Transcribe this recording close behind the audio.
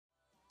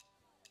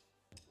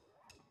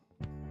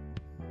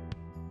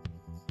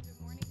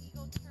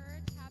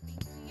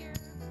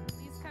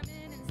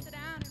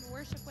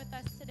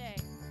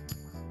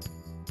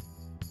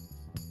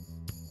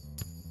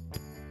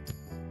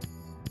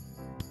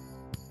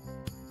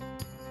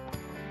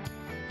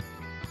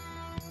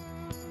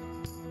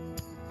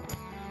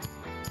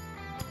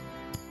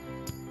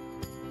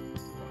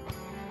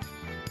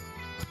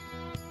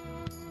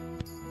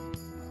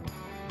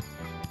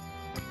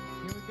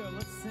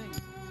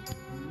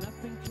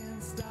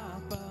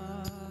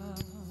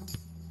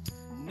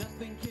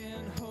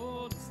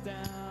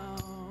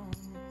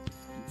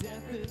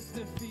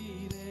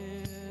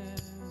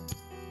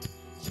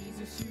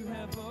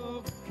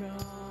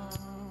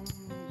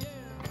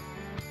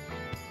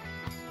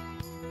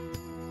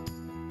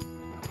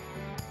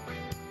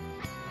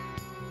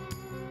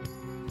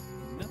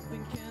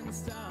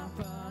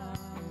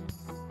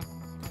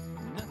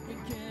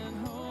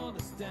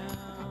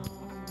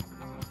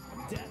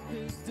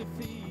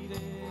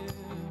defeated.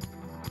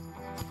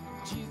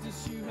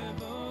 Jesus, you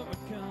have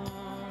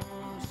overcome.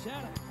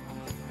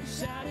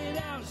 Shout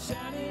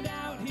it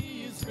out,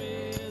 he is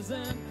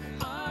risen.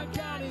 Our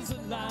God is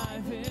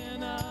alive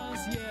in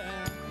us,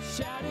 yeah.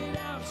 Shout it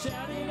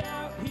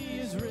out, he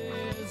is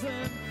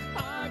risen.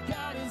 Our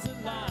God is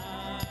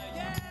alive,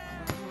 yeah.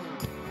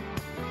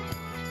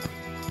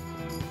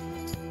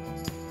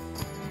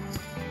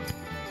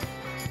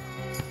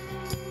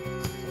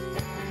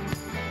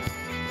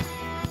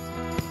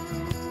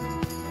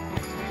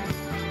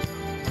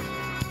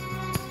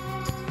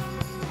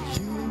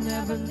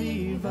 Never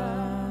leave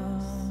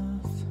us.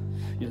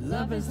 Your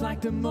love is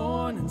like the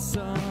morning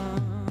sun,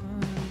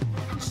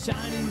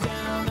 shining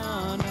down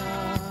on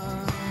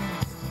us.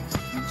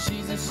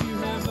 Jesus, you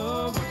have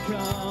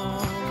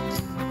overcome.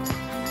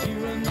 You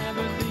will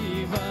never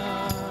leave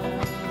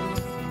us.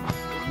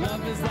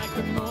 Love is like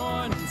the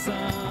morning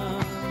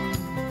sun,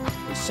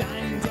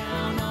 shining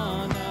down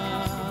on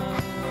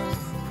us.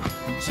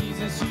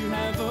 Jesus, you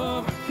have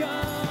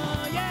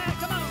overcome. Yeah,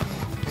 come on.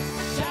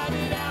 Shout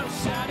it out,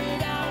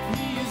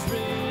 he is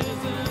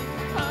risen.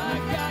 Our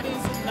God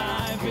is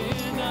alive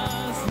in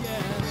us,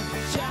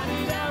 yeah. Shout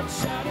it out,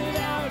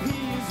 he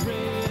is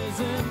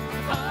risen.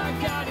 Our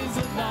God is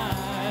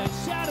alive.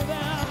 Shout it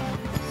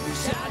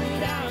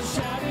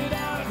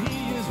out, he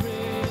is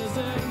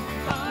risen.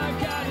 Our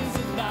God is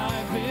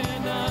alive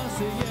in us,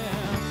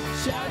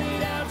 yeah. Shout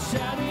it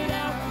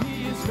out, he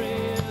is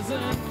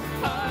risen.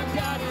 Our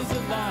God is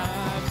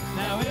alive.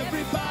 Now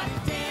everybody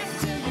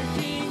dance till your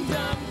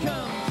kingdom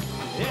come.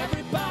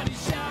 Everybody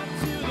shout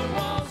till the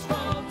walls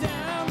fall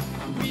down.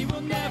 We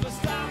will never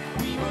stop,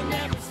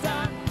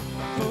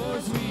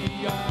 'cause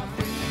we are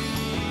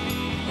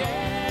free,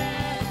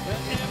 yeah.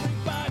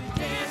 Everybody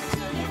dance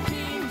till your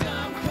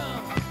kingdom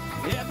come.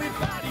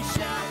 Everybody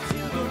shout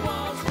till the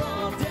walls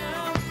fall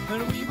down.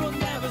 And we will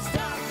never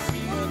stop,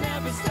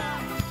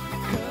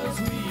 'cause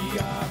we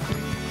are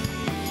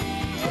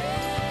free,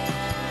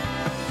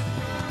 yeah.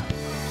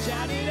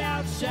 Shout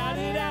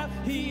it out,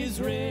 he is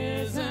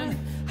risen.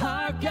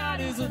 Our God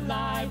is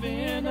alive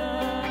in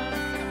us.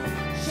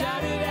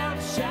 Shout it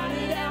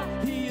out,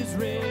 he is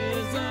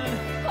risen.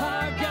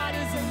 Our God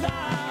is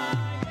alive.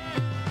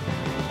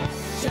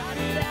 Shout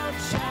it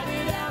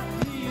out,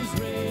 he is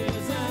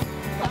risen.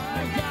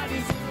 Our God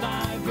is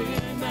alive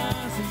in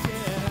us,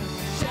 yeah.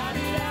 Shout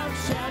it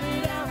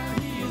out,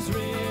 he is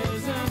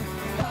risen.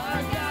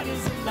 Our God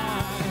is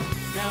alive.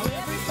 Now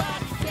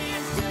everybody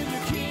dance till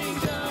your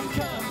kingdom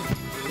comes.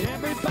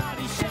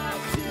 Everybody shout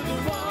till the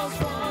walls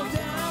fall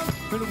down.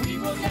 But we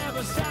will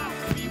never stop,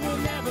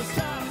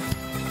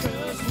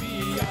 'cause we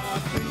are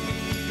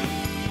free,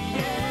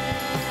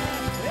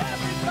 yeah.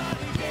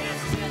 Everybody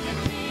dance till the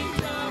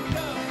kingdom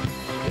comes.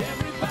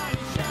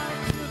 Everybody shout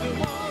till the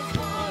walls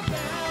fall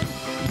down.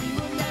 We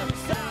will never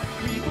stop,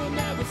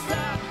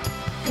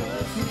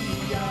 'cause we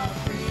are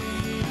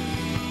free,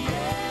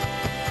 yeah.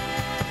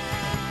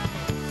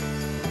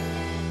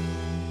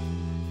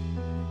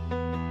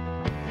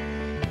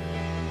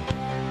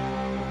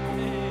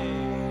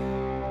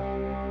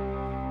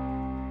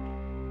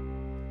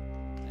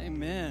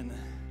 Amen.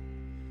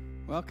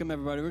 Welcome,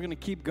 everybody. We're going to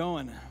keep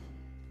going.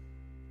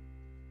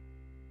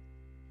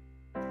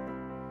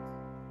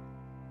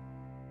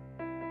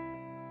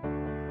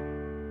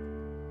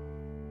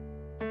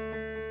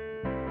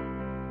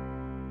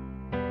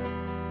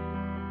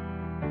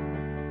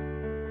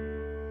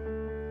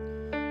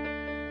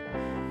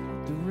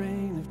 The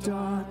reign of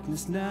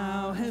darkness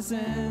now has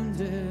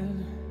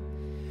ended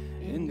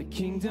in the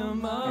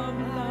kingdom of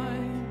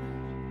light,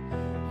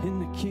 in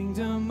the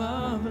kingdom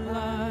of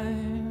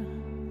light.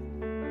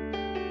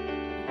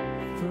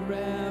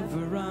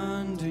 Forever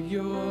under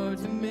your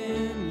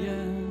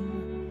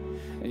dominion.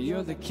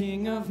 You're the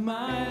king of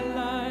my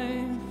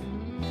life.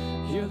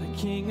 You're the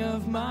king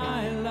of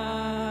my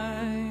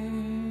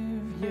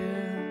life,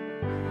 yeah.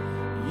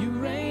 You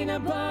reign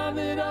above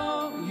it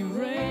all. You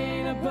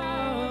reign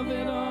above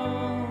it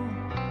all.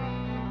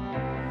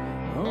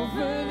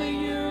 Over the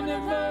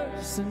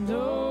universe and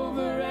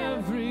over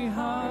every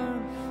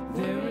heart,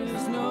 there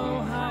is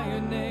no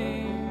higher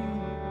name.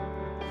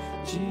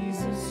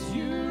 Jesus,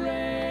 you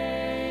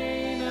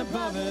reign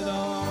above it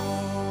all.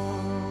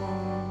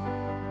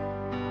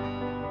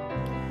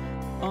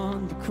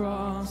 On the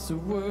cross, the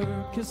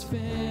work is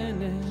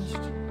finished.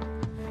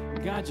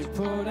 God, you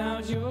poured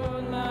out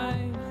your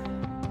life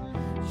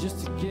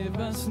just to give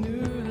us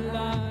new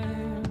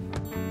life.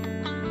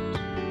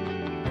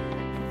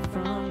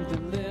 From the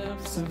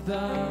lips of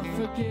the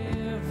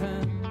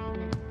forgiven,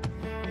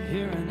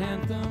 hear an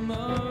anthem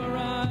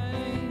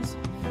arise.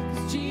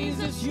 'Cause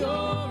Jesus,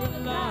 you're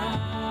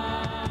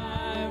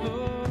alive.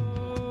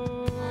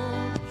 Oh,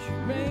 you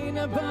reign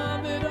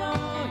above it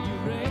all. You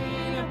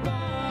reign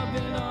above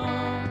it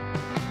all.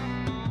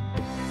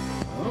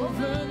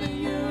 Over the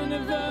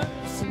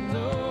universe and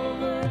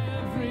over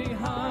every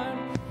heart,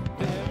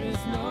 there is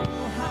no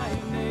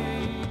higher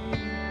name.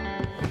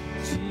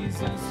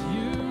 Jesus,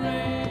 you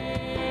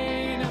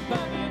reign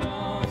above it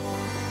all.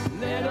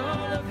 Let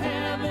all of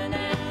heaven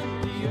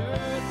and the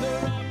earth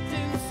erupt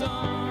in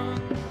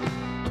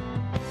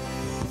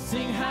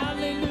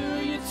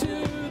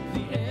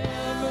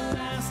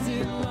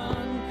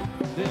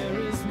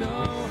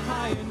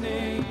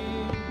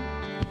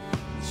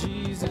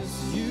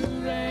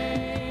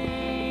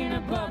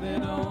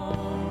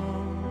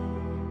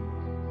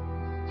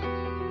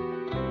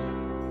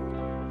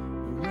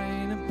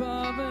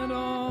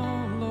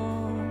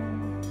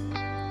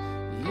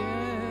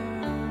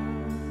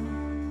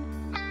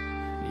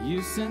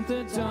You sent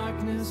the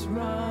darkness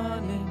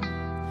running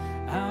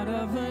out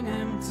of an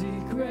empty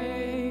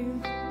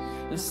grave,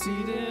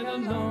 seated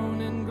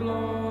alone in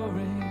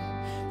glory,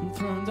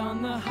 enthroned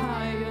on the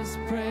highest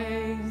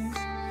praise.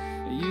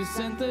 You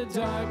sent the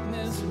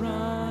darkness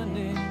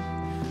running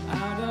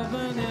out of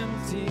an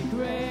empty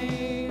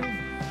grave,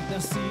 now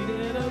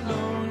seated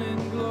alone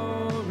in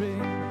glory,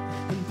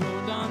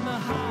 enthroned on the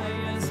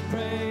highest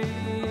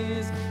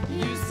praise.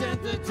 You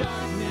sent the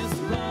darkness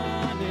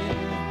running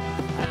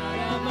out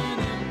of an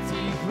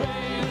empty grave.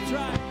 That's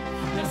right.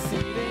 Now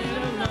seated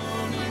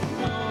alone in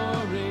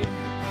glory,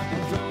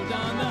 enthroned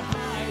on the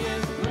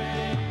highest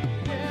praise.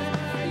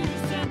 Yeah, you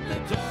sent the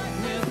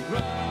darkness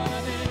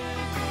running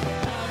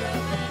out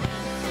of an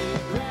empty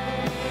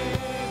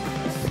grave,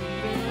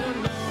 seated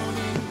alone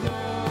in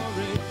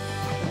glory,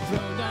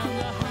 enthroned on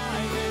the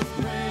highest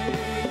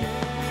praise.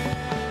 Yeah.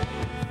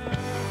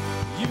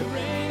 You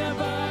reign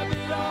above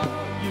it all.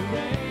 You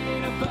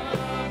reign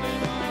above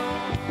it all.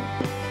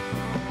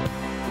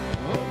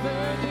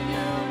 Over the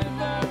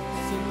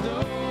universe and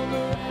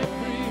over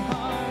every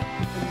heart,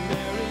 and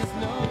there is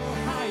no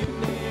higher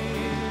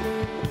name.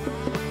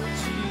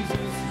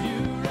 Jesus, you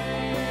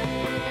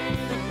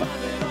reign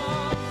above it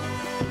all.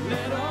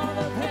 Let all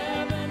of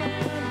heaven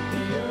and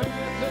the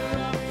earth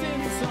erupt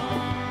in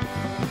song.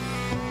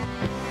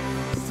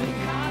 Sing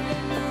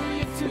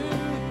hallelujah to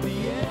the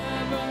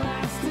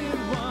everlasting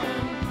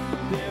one.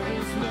 There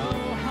is no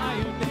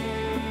higher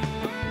name.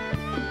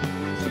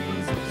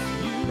 Jesus,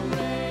 you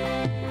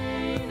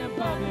reign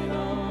above it all.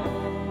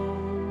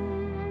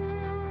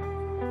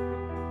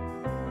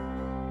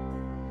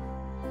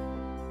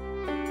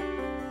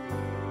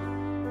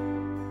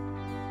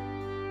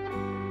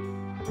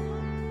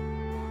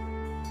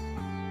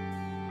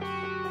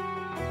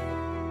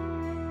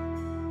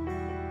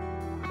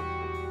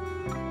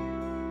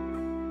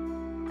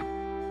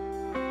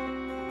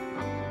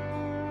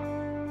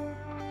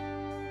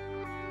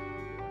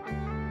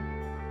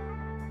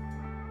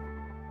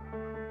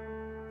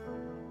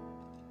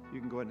 You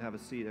can go ahead and have a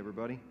seat,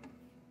 everybody.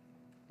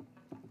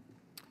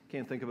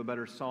 Can't think of a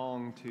better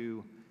song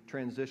to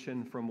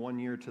transition from one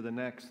year to the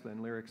next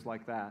than lyrics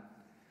like that.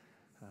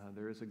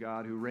 There is a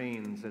God who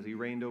reigns. As he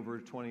reigned over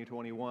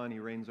 2021, he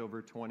reigns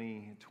over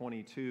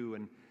 2022.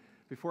 And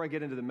before I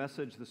get into the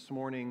message this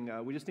morning,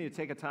 we just need to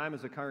take a time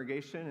as a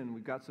congregation, and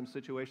we've got some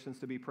situations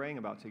to be praying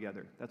about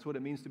together. That's what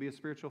it means to be a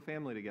spiritual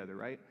family together,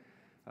 right?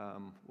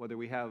 Whether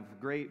we have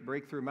great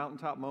breakthrough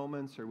mountaintop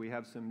moments or we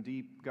have some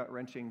deep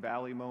gut-wrenching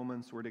valley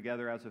moments, we're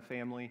together as a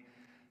family,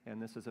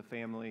 and this is a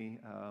family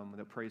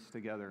that prays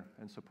together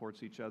and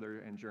supports each other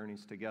and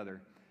journeys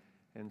together.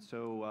 And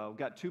so we've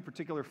got two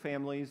particular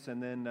families,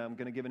 and then I'm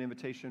going to give an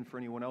invitation for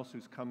anyone else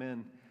who's come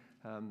in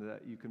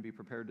that you can be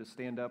prepared to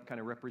stand up, kind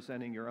of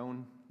representing your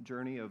own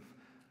journey of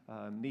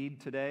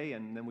need today,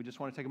 and then we just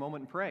want to take a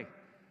moment and pray.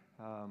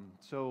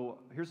 So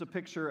here's a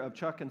picture of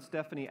Chuck and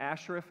Stephanie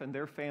Ashriff and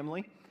their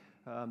family.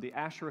 The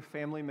Ashriff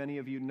family, many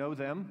of you know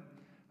them.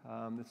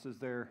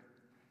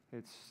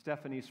 It's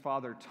Stephanie's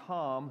father,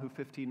 Tom, who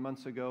 15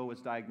 months ago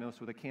was diagnosed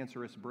with a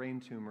cancerous brain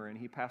tumor, and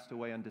he passed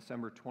away on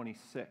December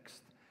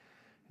 26th.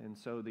 And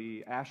so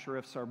the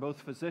Ashriffs are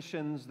both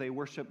physicians. They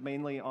worship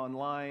mainly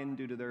online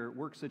due to their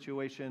work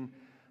situation.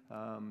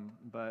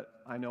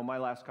 But I know my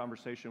last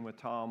conversation with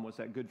Tom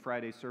was at Good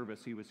Friday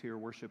service. He was here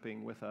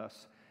worshiping with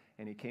us,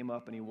 and he came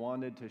up and he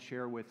wanted to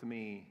share with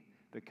me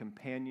the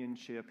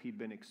companionship he'd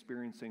been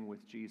experiencing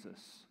with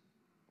Jesus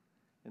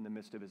in the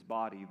midst of his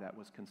body that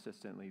was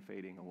consistently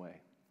fading away.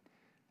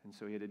 And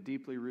so he had a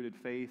deeply rooted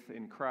faith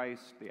in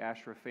Christ. The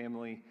Ashra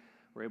family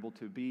were able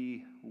to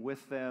be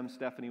with them.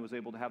 Stephanie was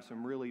able to have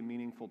some really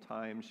meaningful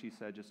time, she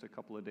said, just a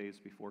couple of days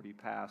before he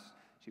passed.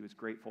 She was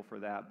grateful for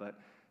that. But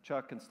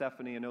Chuck and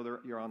Stephanie, I know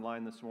you're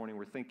online this morning.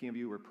 We're thinking of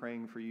you. We're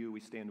praying for you. We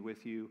stand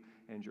with you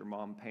and your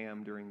mom,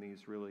 Pam, during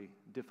these really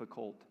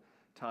difficult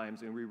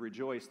times, and we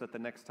rejoice that the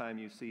next time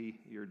you see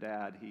your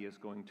dad, he is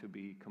going to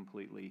be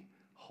completely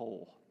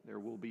whole. There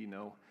will be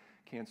no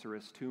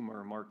cancerous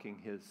tumor marking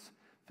his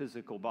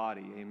physical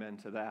body. Amen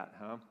to that,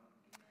 huh?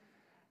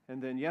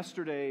 And then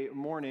yesterday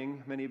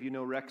morning, many of you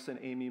know Rex and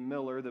Amy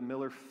Miller, the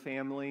Miller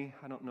family.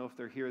 I don't know if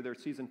they're here. They're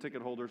season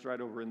ticket holders right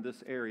over in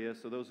this area,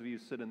 so those of you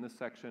who sit in this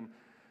section,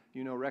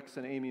 you know Rex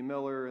and Amy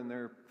Miller and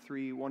their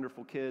three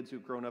wonderful kids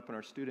who've grown up in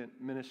our student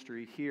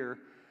ministry here.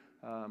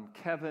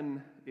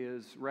 Kevin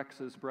is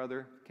Rex's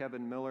brother,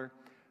 Kevin Miller,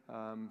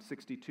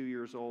 62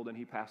 years old, and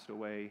he passed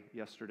away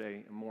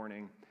yesterday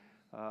morning.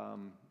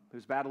 He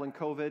was battling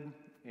COVID,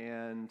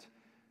 and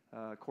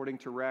according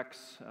to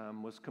Rex,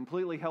 was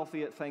completely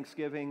healthy at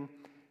Thanksgiving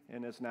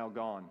and is now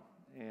gone.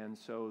 And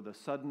so the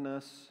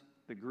suddenness,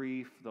 the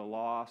grief, the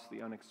loss,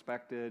 the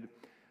unexpected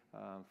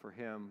for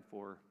him,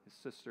 for his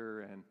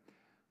sister, and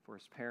for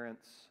his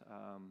parents.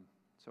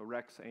 So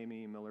Rex,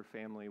 Amy, Miller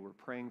family, we're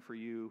praying for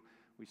you.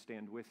 We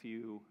stand with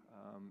you,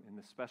 and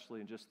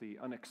especially in just the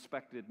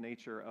unexpected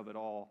nature of it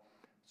all.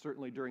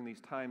 Certainly during these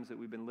times that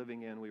we've been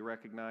living in, we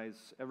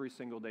recognize every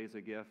single day is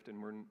a gift,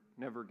 and we're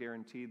never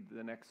guaranteed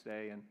the next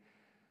day.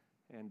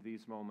 And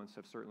these moments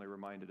have certainly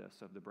reminded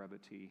us of the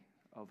brevity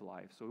of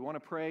life. So we want to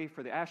pray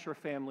for the Asher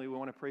family. We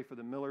want to pray for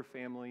the Miller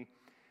family.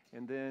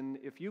 And then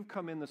if you've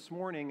come in this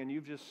morning and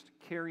you've just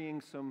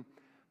carrying some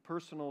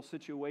personal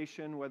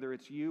situation, whether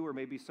it's you or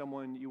maybe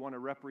someone you want to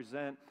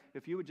represent,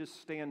 if you would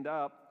just stand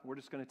up, we're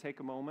just going to take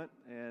a moment.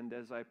 And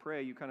as I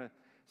pray, you kind of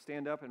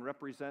stand up and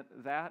represent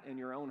that in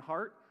your own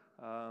heart.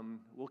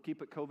 We'll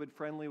keep it COVID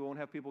friendly. We won't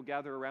have people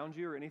gather around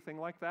you or anything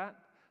like that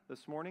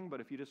this morning. But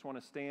if you just want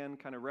to stand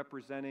kind of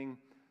representing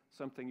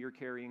something you're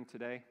carrying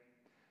today,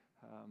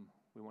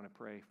 we want to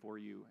pray for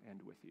you and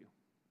with you.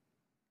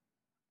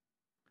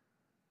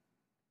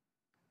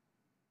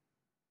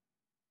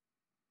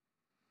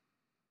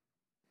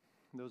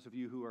 Those of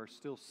you who are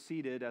still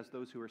seated as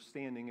those who are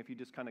standing, if you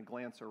just kind of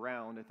glance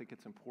around, I think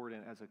it's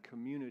important as a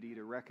community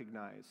to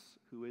recognize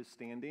who is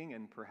standing,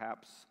 and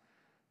perhaps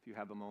if you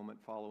have a moment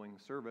following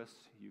service,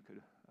 you could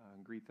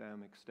greet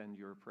them, extend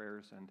your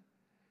prayers and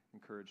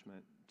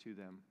encouragement to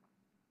them.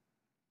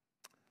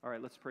 All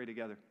right, let's pray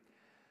together.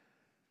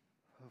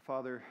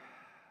 Father,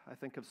 I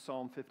think of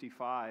Psalm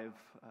 55.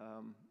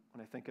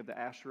 When I think of the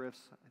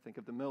Asherifs, I think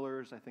of the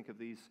Millers, I think of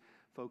these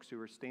folks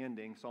who are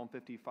standing. Psalm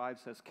 55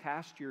 says,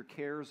 "Cast your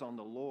cares on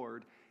the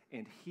Lord,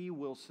 and He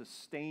will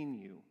sustain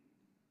you."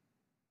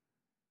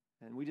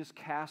 And we just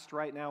cast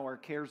right now our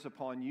cares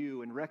upon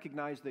you and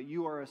recognize that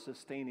you are a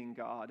sustaining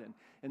God. And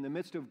in the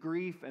midst of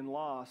grief and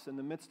loss, in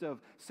the midst of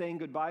saying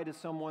goodbye to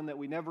someone that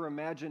we never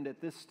imagined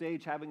at this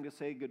stage having to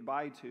say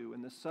goodbye to,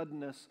 and the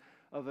suddenness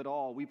of it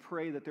all, we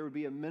pray that there would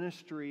be a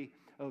ministry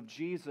of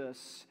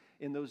Jesus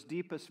in those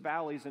deepest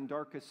valleys and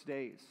darkest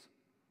days.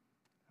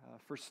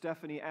 For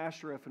Stephanie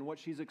Asherif and what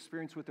she's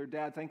experienced with her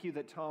dad, thank you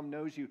that Tom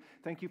knows you.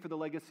 Thank you for the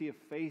legacy of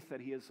faith that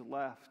he has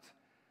left.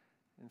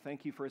 And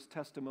thank you for his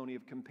testimony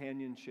of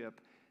companionship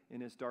in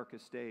his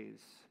darkest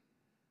days.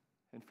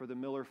 And for the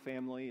Miller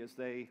family, as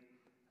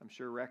I'm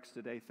sure Rex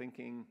today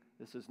thinking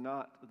this is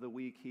not the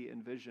week he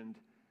envisioned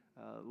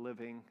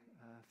living.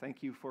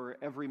 Thank you for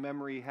every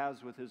memory he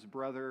has with his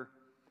brother.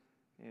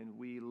 And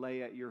we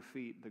lay at your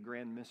feet the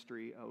grand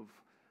mystery of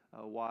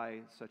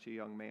why such a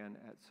young man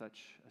at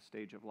such a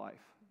stage of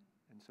life.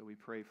 And so we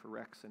pray for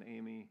Rex and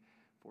Amy,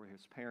 for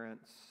his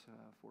parents,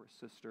 for his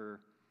sister.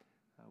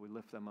 We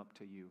lift them up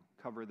to you.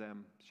 Cover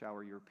them,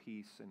 shower your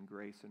peace and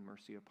grace and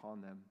mercy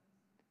upon them.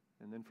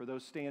 And then for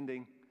those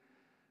standing,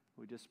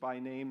 we just by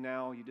name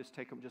now, you just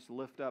take them, just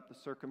lift up the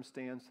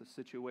circumstance, the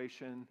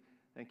situation.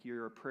 Thank you,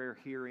 you're a prayer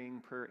hearing,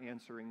 prayer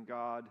answering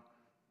God.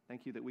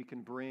 Thank you that we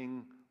can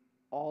bring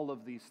all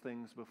of these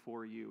things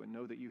before you and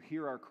know that you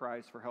hear our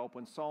cries for help.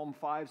 When Psalm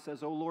 5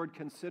 says, "Oh Lord,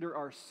 consider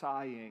our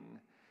sighing."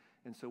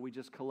 And so we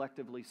just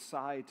collectively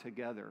sigh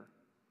together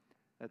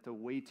at the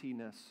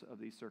weightiness of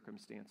these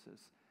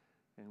circumstances.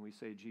 And we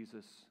say,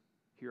 Jesus,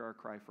 hear our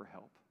cry for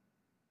help.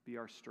 Be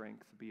our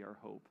strength, be our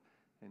hope,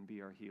 and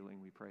be our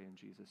healing. We pray in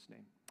Jesus'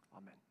 name.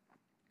 Amen.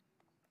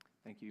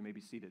 Thank you. You may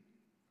be seated.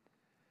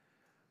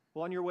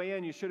 Well, on your way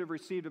in, you should have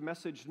received a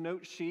message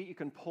note sheet. You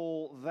can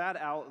pull that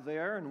out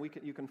there, and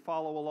you can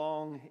follow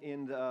along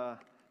in the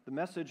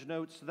message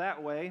notes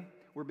that way.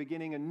 We're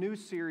beginning a new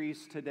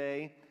series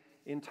today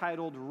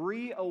entitled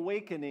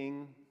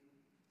Reawakening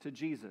to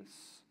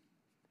Jesus.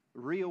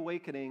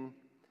 Reawakening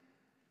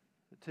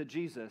to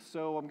Jesus.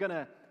 So I'm going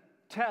to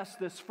test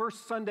this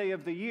first Sunday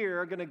of the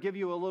year. I'm going to give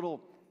you a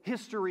little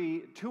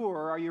history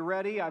tour. Are you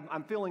ready?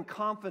 I'm feeling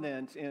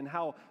confident in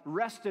how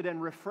rested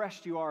and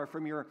refreshed you are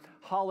from your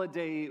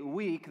holiday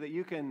week that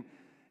you can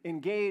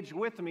engage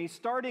with me,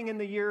 starting in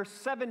the year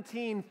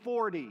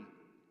 1740,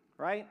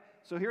 right?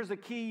 So here's a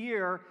key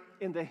year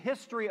in the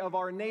history of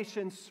our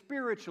nation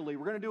spiritually.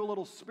 We're going to do a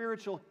little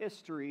spiritual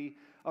history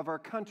of our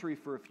country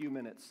for a few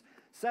minutes.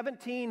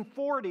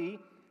 1740,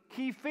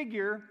 key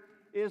figure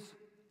is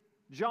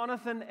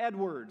Jonathan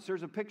Edwards.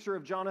 There's a picture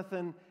of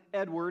Jonathan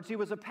Edwards. He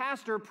was a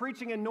pastor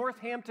preaching in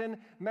Northampton,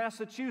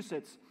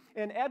 Massachusetts.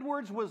 And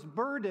Edwards was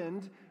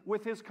burdened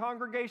with his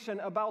congregation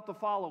about the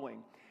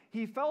following.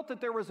 He felt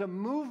that there was a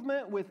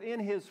movement within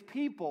his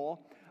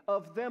people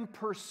of them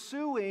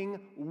pursuing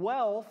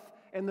wealth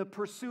and the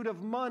pursuit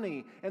of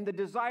money and the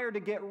desire to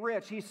get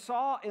rich. He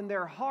saw in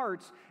their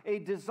hearts a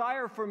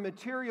desire for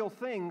material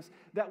things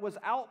that was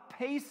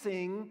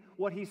outpacing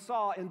what he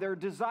saw in their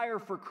desire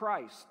for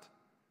Christ.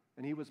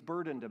 And he was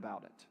burdened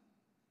about it.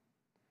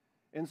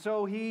 And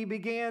so he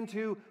began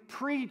to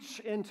preach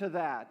into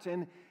that.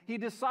 And he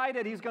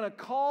decided he's going to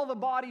call the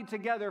body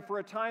together for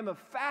a time of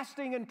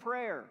fasting and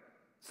prayer.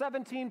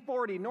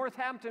 1740,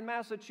 Northampton,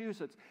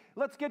 Massachusetts.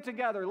 Let's get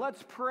together.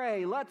 Let's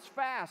pray. Let's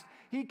fast.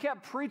 He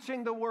kept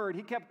preaching the word.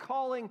 He kept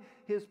calling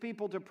his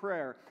people to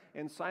prayer.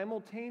 And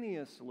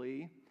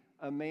simultaneously,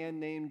 a man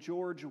named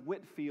George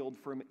Whitefield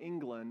from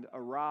England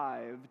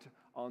arrived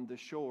on the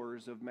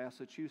shores of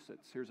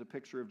Massachusetts. Here's a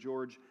picture of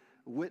George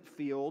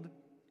Whitefield.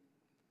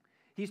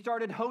 He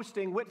started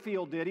hosting,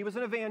 Whitefield did. He was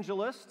an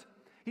evangelist,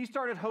 He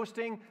started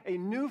hosting a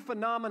new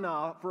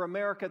phenomena for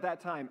America at that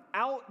time,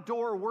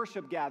 outdoor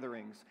worship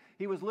gatherings.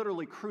 He was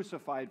literally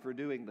crucified for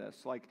doing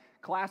this. Like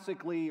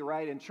classically,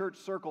 right, in church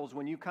circles,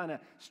 when you kind of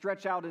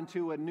stretch out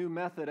into a new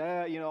method,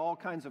 all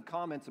kinds of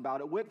comments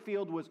about it.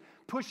 Whitefield was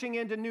pushing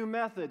into new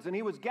methods, and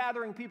he was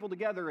gathering people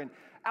together in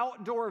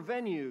outdoor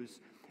venues.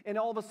 And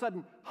all of a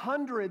sudden,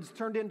 hundreds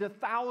turned into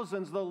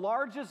thousands. The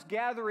largest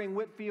gathering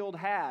Whitefield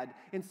had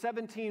in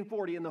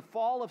 1740, in the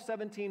fall of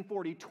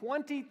 1740,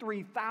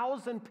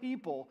 23,000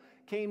 people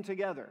came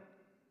together.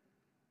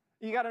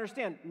 You got to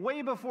understand,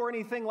 way before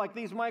anything like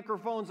these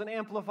microphones and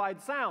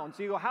amplified sound.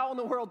 So you go, how in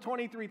the world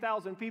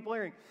 23,000 people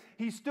hearing?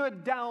 He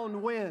stood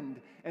downwind,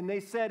 and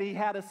they said he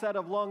had a set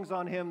of lungs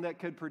on him that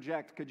could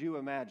project. Could you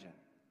imagine?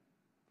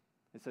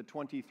 It said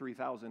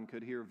 23,000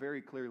 could hear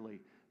very clearly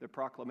the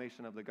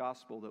proclamation of the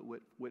gospel that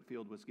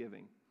Whitefield was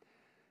giving.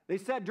 They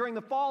said during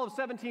the fall of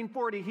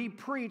 1740, he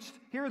preached,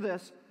 hear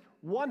this,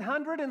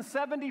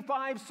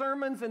 175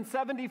 sermons in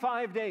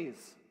 75 days.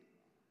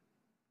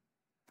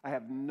 I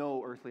have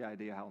no earthly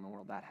idea how in the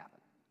world that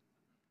happened.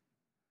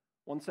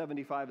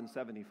 175 and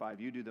 75,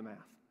 you do the math.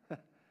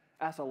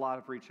 That's a lot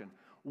of preaching.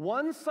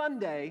 One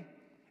Sunday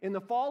in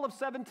the fall of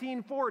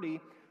 1740,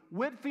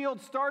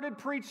 Whitefield started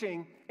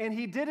preaching, and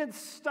he didn't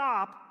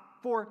stop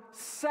for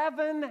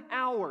 7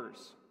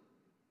 hours.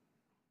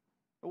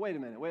 Oh, wait a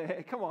minute.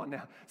 Hey, come on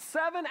now.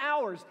 7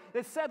 hours.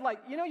 It said, like,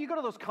 you go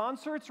to those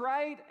concerts,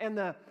 right? And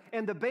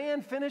the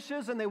band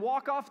finishes and they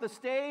walk off the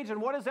stage,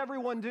 and what does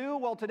everyone do?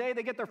 Well, today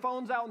they get their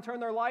phones out and turn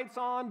their lights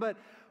on, but,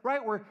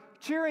 right, we're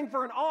cheering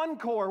for an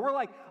encore. We're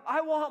like,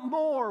 I want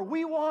more.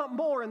 We want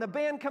more. And the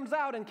band comes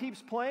out and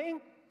keeps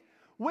playing.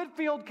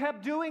 Whitefield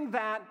kept doing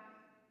that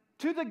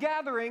to the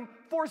gathering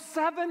for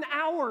 7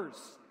 hours.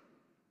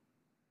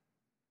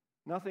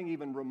 Nothing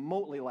even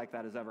remotely like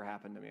that has ever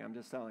happened to me. I'm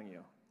just telling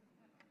you.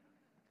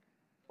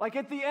 Like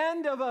at the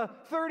end of a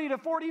 30 to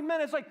 40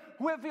 minutes, like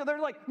Whitefield, they're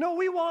like, no,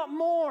 we want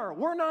more.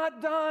 We're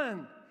not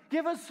done.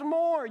 Give us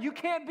more. You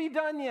can't be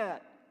done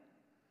yet.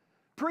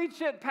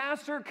 Preach it,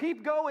 Pastor.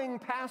 Keep going,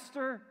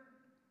 Pastor.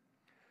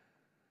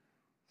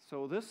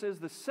 So this is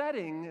the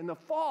setting in the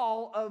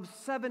fall of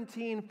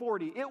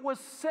 1740. It was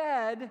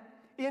said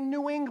in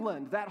New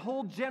England, that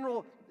whole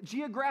general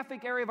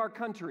geographic area of our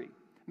country,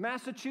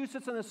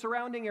 Massachusetts and the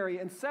surrounding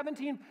area,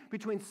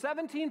 between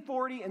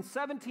 1740 and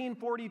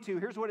 1742,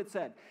 here's what it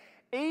said.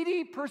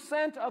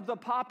 80% of the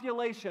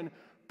population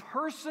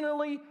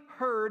personally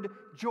heard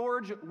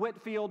George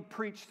Whitefield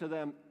preach to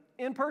them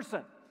in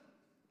person.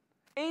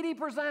 80%.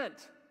 Can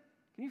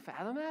you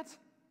fathom that?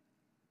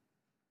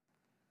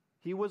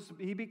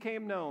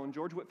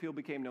 George Whitefield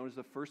became known as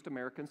the first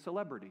American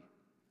celebrity.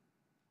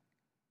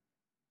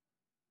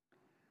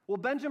 Well,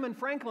 Benjamin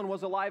Franklin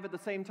was alive at the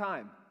same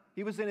time.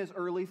 He was in his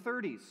early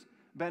 30s.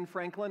 Ben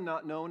Franklin,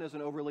 not known as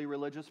an overly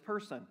religious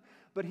person,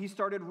 but he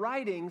started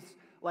writing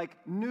like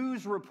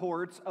news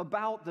reports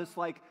about this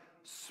like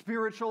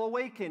spiritual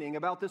awakening,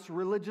 about this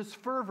religious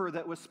fervor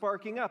that was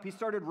sparking up. He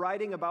started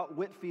writing about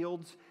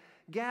Whitefield's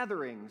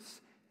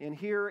gatherings. And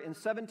here in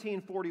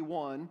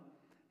 1741,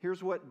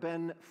 here's what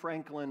Ben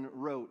Franklin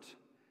wrote.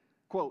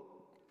 Quote,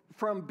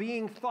 from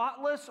being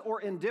thoughtless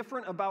or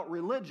indifferent about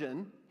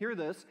religion, hear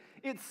this,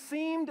 it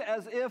seemed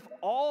as if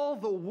all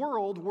the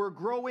world were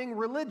growing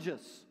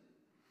religious,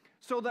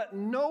 so that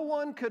no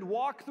one could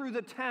walk through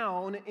the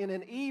town in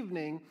an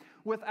evening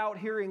without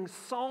hearing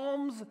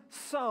psalms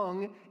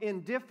sung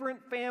in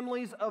different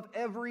families of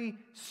every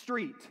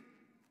street.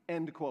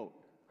 End quote.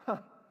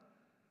 How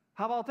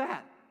about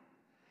that?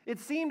 It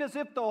seemed as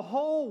if the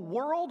whole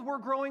world were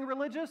growing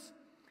religious.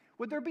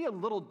 Would there be a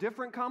little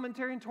different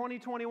commentary in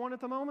 2021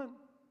 at the moment?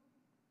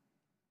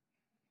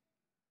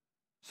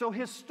 So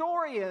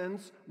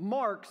historians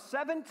mark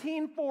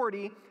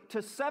 1740 to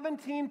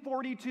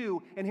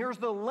 1742, and here's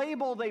the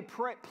label they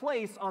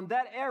place on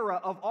that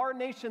era of our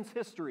nation's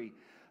history: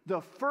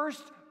 the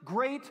first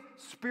great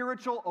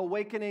spiritual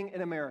awakening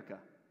in America.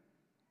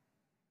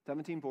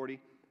 1740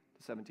 to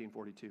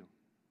 1742.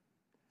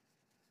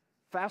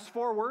 Fast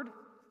forward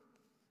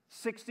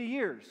 60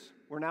 years.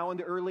 We're now in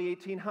the early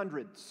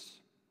 1800s.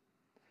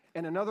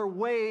 And another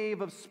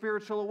wave of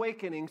spiritual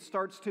awakening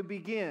starts to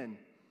begin,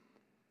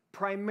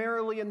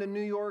 primarily in the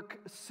New York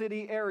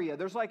City area.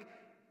 There's like,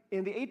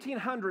 in the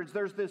 1800s,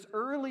 there's this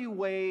early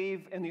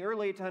wave in the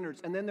early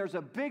 1800s, and then there's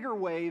a bigger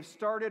wave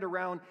started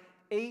around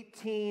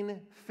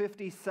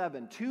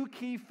 1857. Two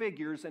key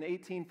figures in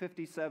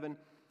 1857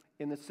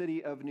 in the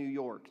city of New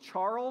York: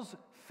 Charles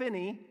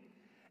Finney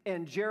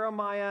and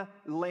Jeremiah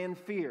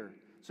Lanphier.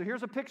 So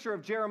here's a picture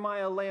of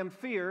Jeremiah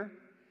Lanphier.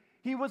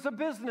 He was a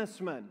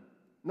businessman,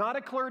 not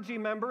a clergy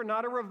member,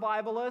 not a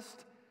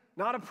revivalist,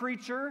 not a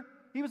preacher.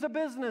 He was a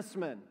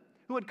businessman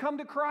who had come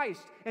to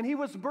Christ, and he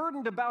was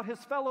burdened about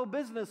his fellow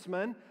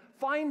businessmen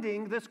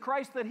finding this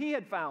Christ that he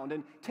had found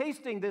and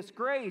tasting this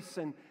grace.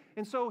 And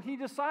so he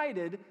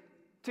decided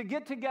to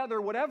get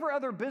together whatever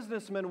other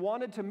businessmen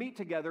wanted to meet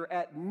together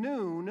at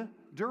noon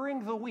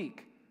during the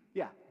week.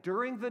 Yeah,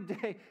 during the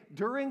day,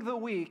 during the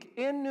week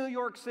in New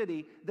York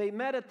City, they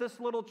met at this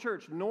little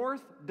church,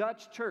 North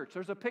Dutch Church.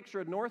 There's a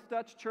picture of North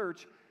Dutch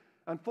Church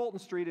on Fulton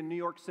Street in New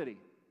York City.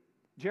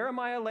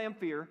 Jeremiah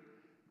Lamphere,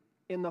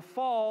 in the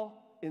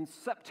fall, in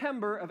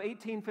September of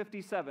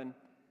 1857,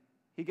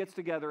 he gets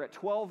together at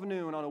 12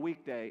 noon on a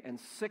weekday, and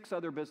 6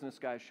 other business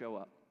guys show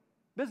up.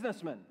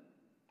 Businessmen.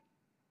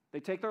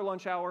 They take their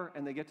lunch hour,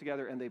 and they get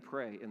together, and they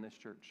pray in this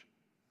church.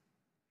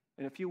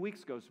 And a few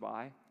weeks goes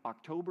by,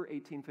 October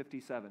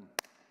 1857,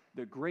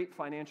 the great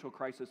financial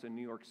crisis in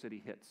New York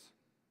City hits.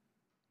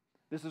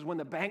 This is when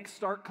the banks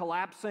start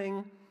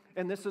collapsing,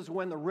 and this is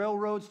when the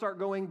railroads start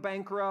going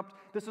bankrupt.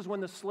 This is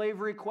when the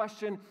slavery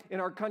question in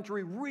our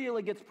country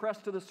really gets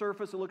pressed to the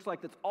surface. It looks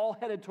like it's all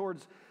headed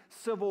towards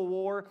civil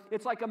war.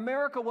 It's like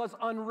America was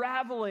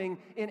unraveling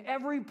in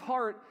every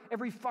part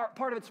of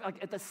its,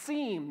 like at the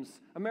seams.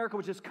 America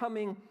was just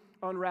coming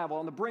unravel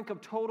on the brink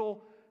of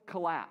total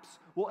collapse.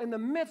 Well, in the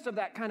midst of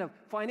that kind of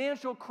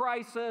financial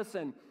crisis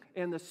and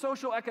the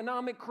social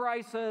economic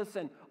crisis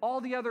and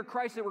all the other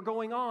crises that were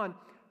going on,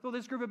 so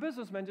this group of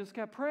businessmen just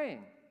kept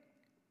praying.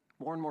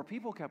 More and more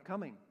people kept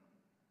coming.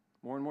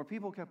 More and more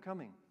people kept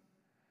coming.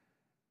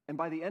 And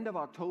by the end of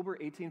October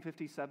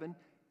 1857,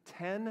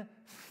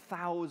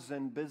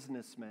 10,000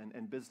 businessmen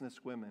and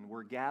businesswomen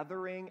were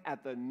gathering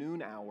at the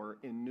noon hour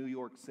in New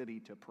York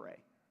City to pray.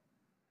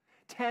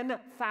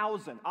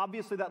 10,000.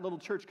 Obviously, that little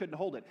church couldn't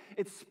hold it.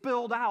 It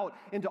spilled out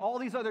into all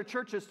these other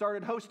churches,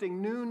 started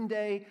hosting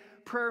noonday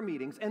prayer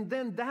meetings. And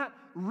then that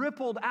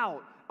rippled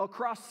out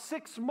across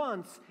 6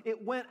 months.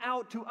 It went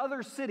out to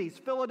other cities,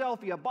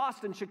 Philadelphia,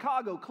 Boston,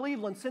 Chicago,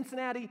 Cleveland,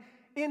 Cincinnati,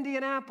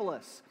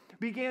 Indianapolis,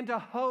 began to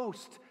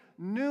host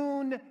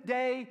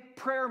noonday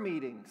prayer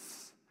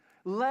meetings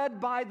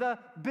led by the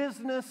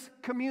business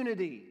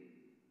community.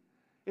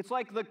 It's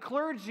like the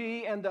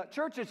clergy and the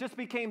churches just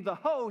became the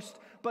host,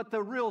 but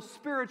the real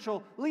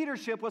spiritual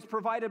leadership was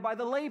provided by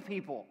the lay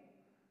people.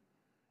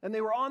 And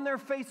they were on their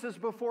faces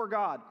before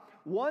God.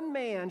 One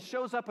man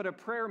shows up at a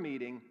prayer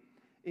meeting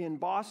in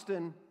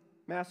Boston,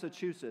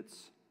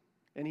 Massachusetts,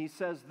 and he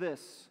says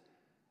this.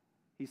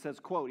 He says,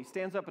 quote, he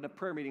stands up at a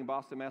prayer meeting in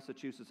Boston,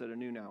 Massachusetts at a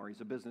noon hour.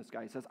 He's a business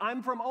guy. He says,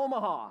 "I'm from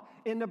Omaha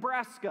in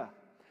Nebraska.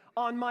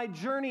 On my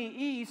journey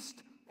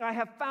east, I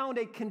have found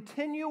a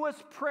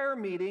continuous prayer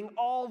meeting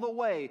all the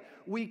way.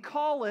 We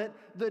call it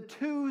the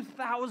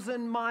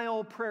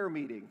 2,000-mile prayer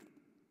meeting."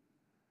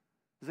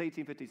 This is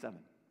 1857.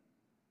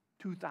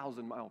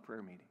 2,000-mile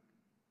prayer meeting.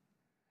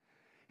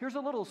 Here's a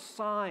little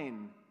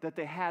sign that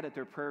they had at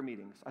their prayer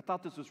meetings. I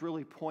thought this was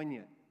really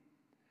poignant.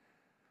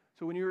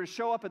 So when you were to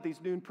show up at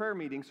these noon prayer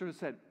meetings, sort of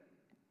said,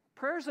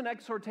 prayers and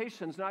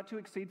exhortations not to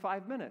exceed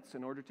 5 minutes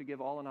in order to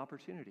give all an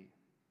opportunity.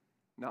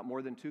 Not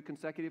more than 2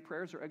 consecutive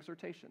prayers or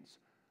exhortations.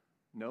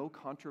 No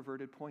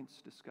controverted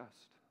points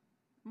discussed.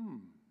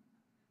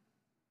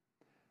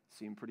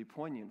 Seemed pretty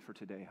poignant for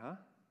today, huh?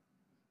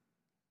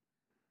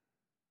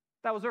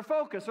 That was their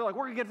focus. They're like,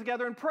 we're going to get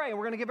together and pray, and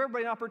we're going to give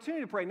everybody an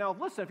opportunity to pray. Now,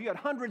 listen, if you had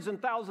hundreds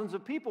and thousands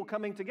of people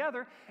coming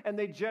together, and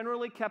they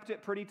generally kept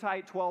it pretty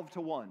tight, 12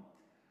 to 1.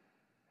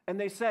 And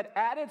they said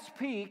at its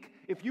peak,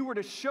 if you were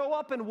to show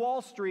up in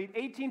Wall Street,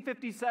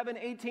 1857,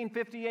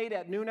 1858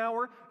 at noon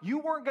hour, you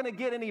weren't going to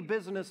get any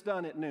business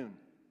done at noon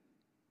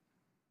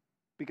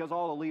because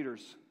all the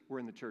leaders were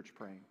in the church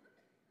praying.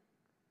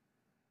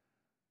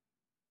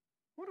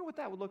 I wonder what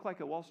that would look like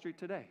at Wall Street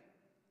today.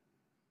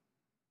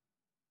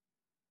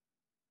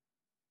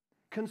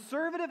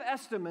 Conservative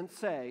estimates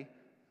say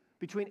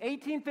between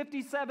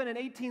 1857 and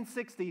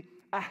 1860,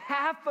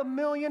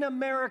 500,000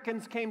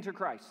 Americans came to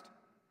Christ.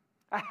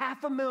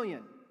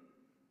 500,000.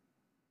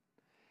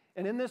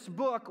 And in this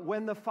book,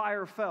 When the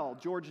Fire Fell,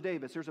 George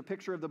Davis, here's a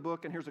picture of the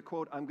book, and here's a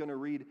quote I'm going to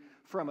read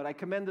from it. I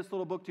commend this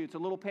little book to you. It's a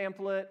little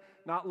pamphlet,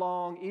 not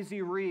long,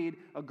 easy read,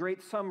 a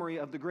great summary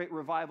of the great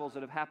revivals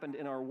that have happened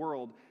in our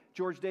world.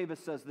 George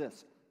Davis says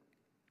this: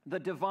 "The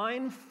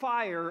divine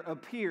fire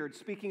appeared,"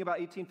 speaking about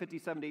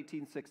 1857 to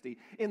 1860,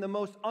 "in the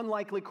most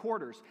unlikely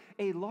quarters.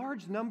 A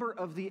large number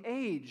of the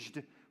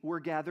aged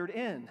were gathered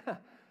in."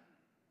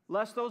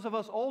 Lest those of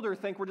us older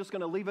think we're just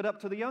going to leave it up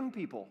to the young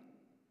people.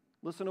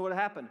 Listen to what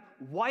happened.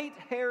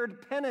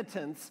 White-haired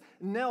penitents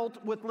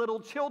knelt with little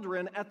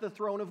children at the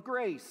throne of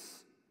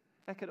grace.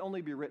 That could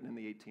only be written in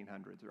the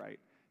 1800s, right?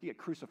 You get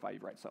crucified,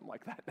 you write something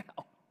like that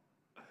now.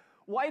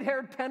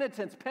 White-haired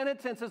penitents.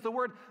 Penitence is the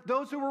word,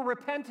 those who were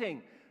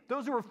repenting.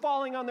 Those who were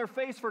falling on their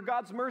face for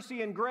God's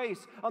mercy and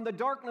grace, on the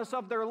darkness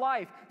of their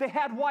life. They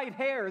had white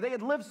hair. They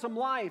had lived some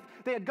life.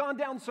 They had gone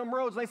down some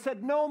roads. And they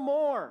said, no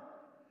more.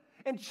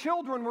 And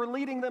children were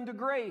leading them to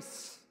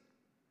grace.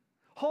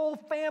 Whole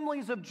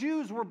families of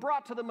Jews were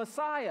brought to the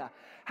Messiah.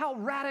 How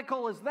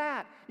radical is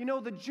that? You know,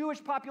 the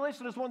Jewish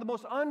population is one of the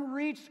most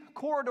unreached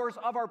corridors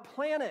of our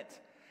planet.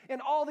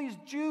 And all these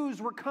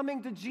Jews were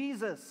coming to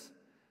Jesus.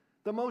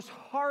 The most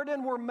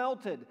hardened were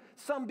melted,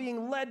 some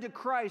being led to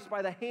Christ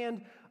by the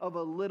hand of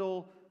a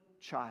little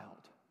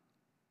child.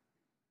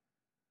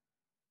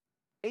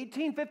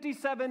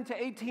 1857 to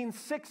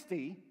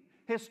 1860,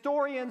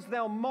 historians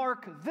now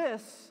mark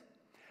this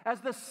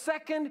as the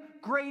second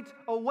great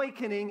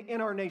awakening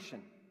in our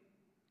nation.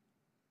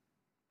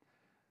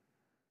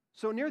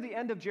 So near the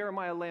end of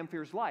Jeremiah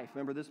Lanphier's life,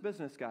 remember this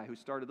business guy who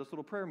started this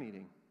little prayer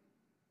meeting?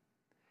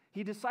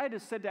 He decided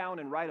to sit down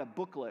and write a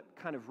booklet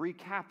kind of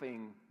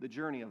recapping the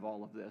journey of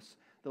all of this.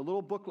 The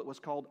little booklet was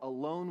called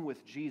Alone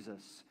with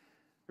Jesus.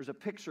 There's a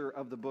picture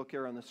of the book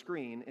here on the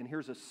screen, and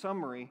here's a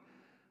summary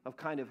of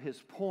kind of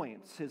his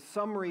points. His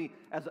summary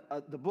as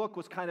the book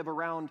was kind of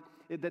around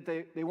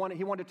that he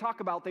wanted to talk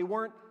about. They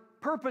weren't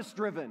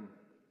purpose-driven.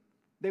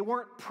 They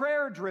weren't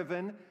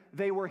prayer-driven.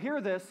 They were,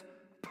 hear this,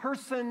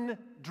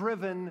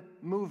 person-driven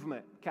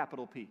movement,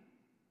 capital P.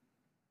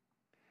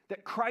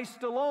 That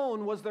Christ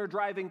alone was their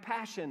driving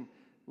passion,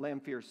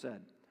 Lamphere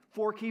said.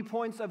 4 key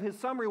points of his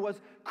summary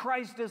was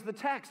Christ is the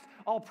text.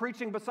 All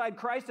preaching beside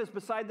Christ is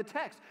beside the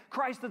text.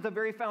 Christ is the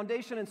very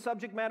foundation and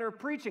subject matter of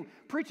preaching.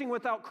 Preaching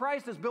without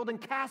Christ is building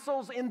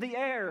castles in the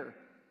air.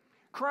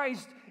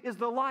 Christ is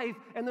the life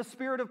and the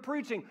spirit of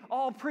preaching.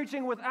 All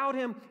preaching without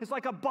him is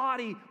like a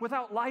body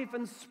without life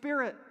and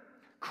spirit.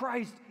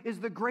 Christ is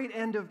the great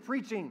end of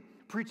preaching.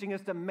 Preaching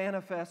is to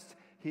manifest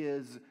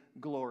his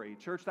glory.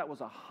 Church, that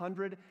was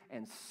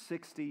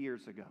 160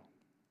 years ago.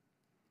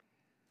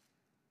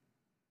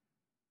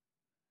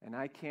 And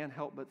I can't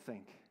help but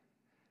think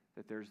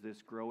that there's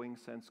this growing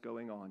sense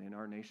going on in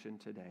our nation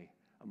today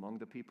among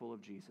the people of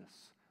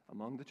Jesus,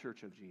 among the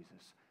church of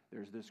Jesus.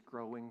 There's this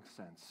growing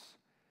sense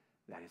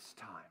that it's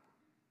time.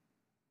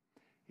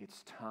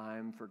 It's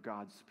time for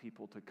God's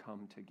people to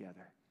come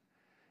together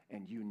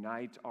and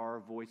unite our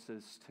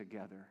voices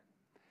together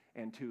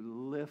and to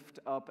lift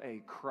up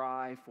a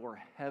cry for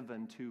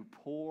heaven to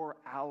pour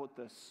out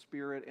the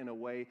Spirit in a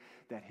way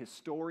that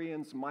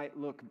historians might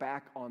look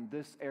back on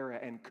this era.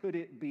 And could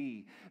it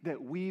be that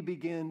we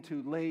begin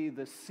to lay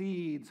the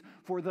seeds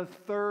for the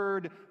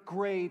third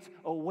great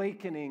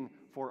awakening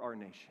for our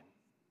nation?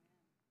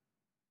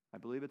 I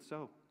believe it's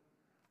so.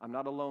 I'm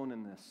not alone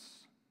in this.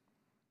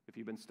 If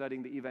you've been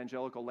studying the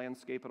evangelical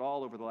landscape at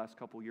all over the last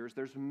couple years,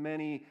 there's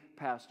many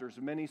pastors,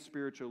 many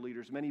spiritual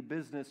leaders, many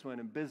businessmen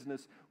and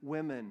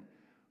businesswomen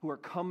who are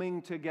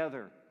coming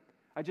together.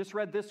 I just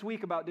read this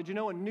week about, did you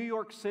know in New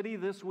York City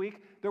this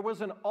week, there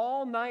was an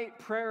all-night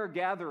prayer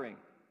gathering.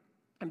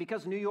 And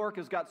because New York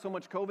has got so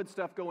much COVID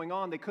stuff going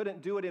on, they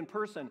couldn't do it in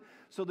person.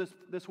 So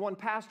this one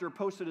pastor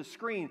posted a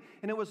screen,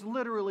 and it was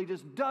literally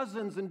just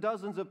dozens and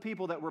dozens of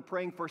people that were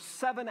praying for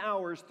 7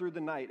 hours through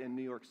the night in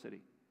New York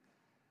City.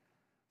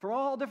 From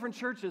all different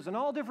churches and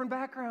all different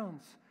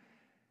backgrounds.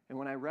 And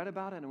when I read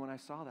about it and when I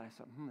saw that, I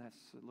thought,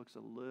 it looks a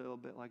little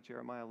bit like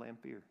Jeremiah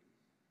Lanphier.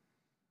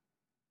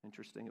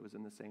 Interesting, it was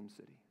in the same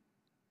city.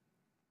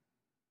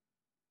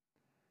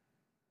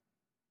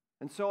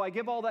 And so I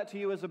give all that to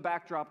you as a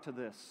backdrop to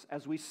this.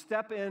 As we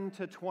step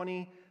into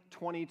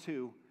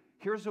 2022,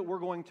 here's what we're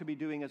going to be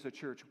doing as a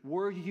church.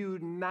 We're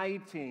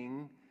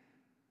uniting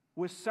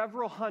with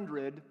several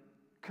hundred,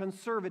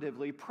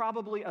 conservatively,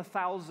 probably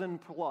 1,000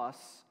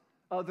 plus,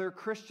 other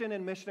Christian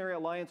and Missionary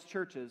Alliance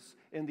churches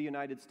in the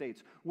United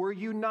States. We're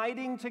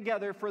uniting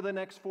together for the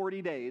next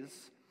 40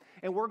 days,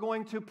 and we're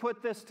going to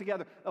put this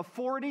together. It's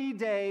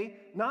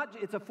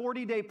a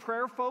 40-day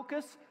prayer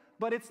focus,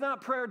 but it's not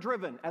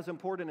prayer-driven, as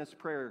important as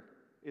prayer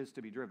is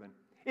to be driven.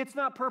 It's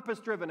not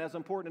purpose-driven, as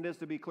important it is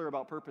to be clear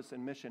about purpose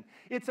and mission.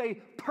 It's a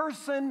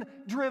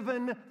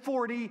person-driven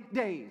 40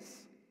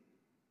 days.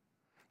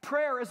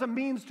 Prayer is a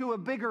means to a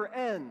bigger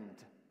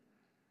end.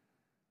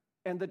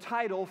 And the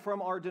title from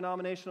our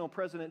denominational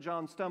president,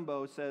 John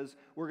Stumbo, says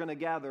we're going to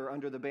gather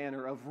under the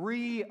banner of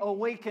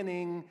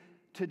Reawakening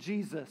to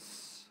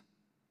Jesus.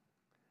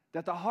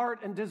 That the heart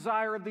and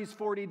desire of these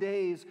 40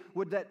 days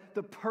would that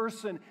the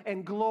person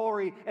and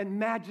glory and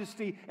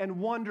majesty and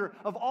wonder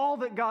of all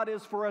that God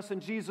is for us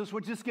in Jesus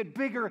would just get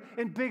bigger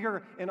and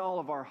bigger in all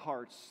of our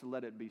hearts.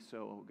 Let it be so,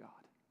 oh God.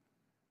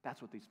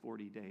 That's what these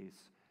 40 days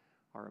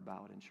are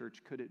about. And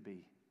church, could it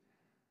be?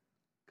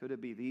 Could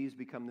it be these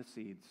become the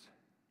seeds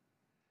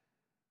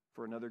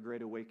for another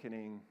great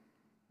awakening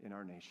in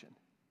our nation?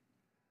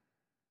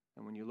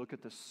 And when you look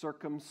at the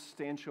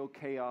circumstantial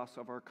chaos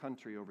of our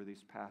country over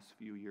these past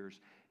few years,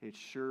 it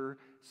sure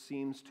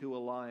seems to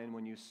align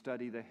when you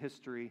study the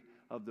history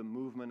of the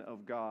movement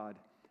of God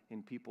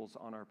in peoples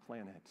on our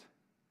planet.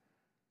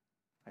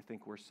 I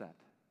think we're set.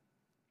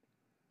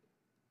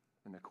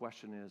 And the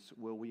question is,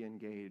 will we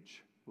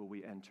engage? Will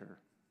we enter?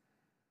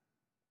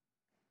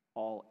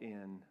 All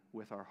in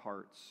with our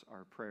hearts,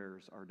 our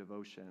prayers, our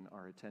devotion,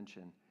 our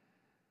attention.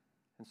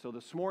 And so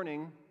this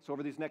morning,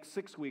 over these next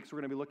 6 weeks,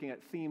 we're going to be looking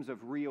at themes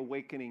of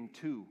reawakening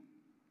to.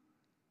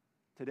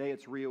 Today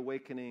it's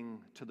reawakening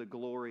to the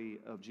glory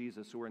of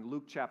Jesus. So we're in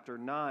Luke chapter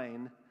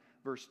 9,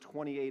 verse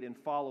 28 and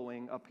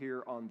following up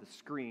here on the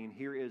screen.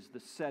 Here is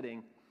the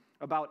setting.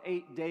 About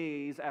 8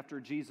 days after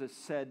Jesus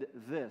said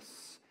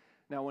this.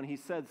 Now when he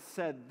said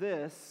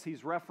this,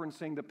 he's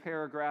referencing the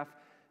paragraph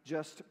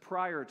just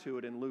prior to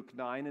it in Luke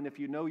 9. And if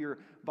you know your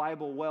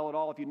Bible well at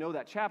all, if you know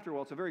that chapter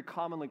well, it's a very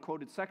commonly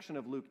quoted section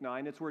of Luke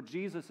 9. It's where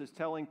Jesus is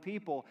telling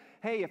people,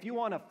 hey, if you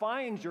want to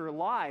find your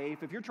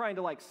life, if you're trying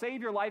to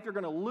save your life, you're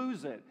going to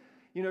lose it.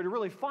 You know, to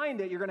really find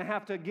it, you're going to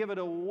have to give it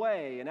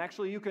away. And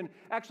actually, you can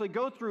actually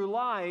go through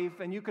life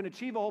and you can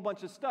achieve a whole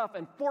bunch of stuff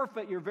and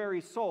forfeit your very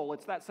soul.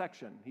 It's that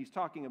section. He's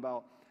talking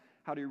about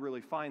how do you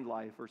really find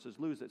life versus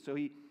lose it. So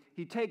he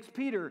takes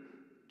Peter,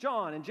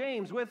 John, and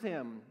James with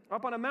him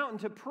up on a mountain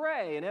to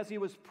pray. And as he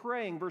was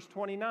praying, verse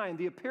 29,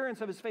 the appearance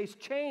of his face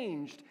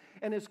changed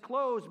and his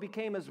clothes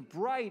became as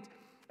bright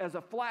as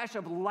a flash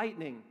of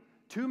lightning.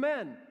 2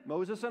 men,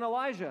 Moses and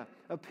Elijah,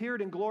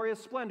 appeared in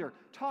glorious splendor,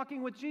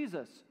 talking with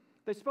Jesus.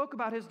 They spoke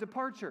about his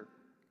departure,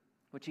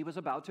 which he was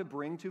about to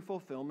bring to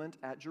fulfillment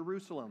at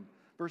Jerusalem.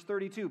 Verse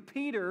 32,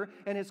 Peter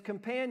and his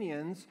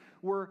companions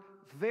were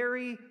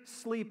very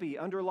sleepy,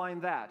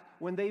 underline that.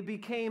 When they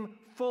became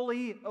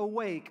fully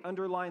awake,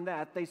 underline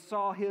that. They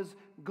saw his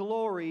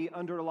glory,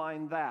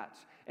 underline that.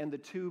 And the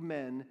 2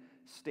 men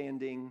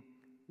standing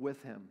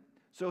with him.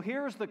 So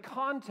here's the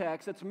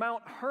context. It's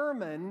Mount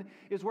Hermon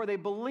is where they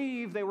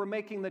believe they were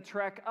making the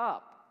trek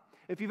up.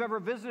 If you've ever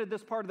visited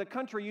this part of the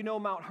country, you know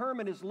Mount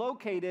Hermon is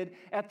located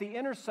at the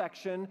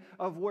intersection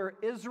of where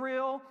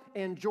Israel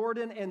and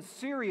Jordan and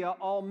Syria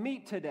all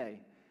meet today.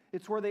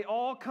 It's where they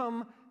all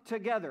come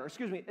together.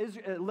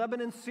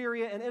 Lebanon,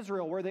 Syria, and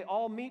Israel, where they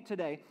all meet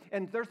today.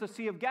 And there's the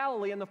Sea of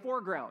Galilee in the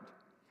foreground.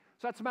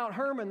 So that's Mount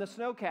Hermon, the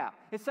snow cap.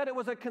 It said it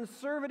was a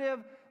conservative,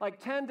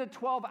 10 to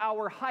 12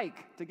 hour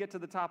hike to get to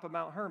the top of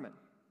Mount Hermon.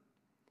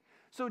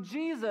 So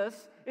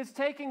Jesus is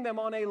taking them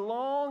on a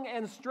long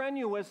and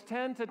strenuous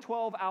 10 to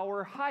 12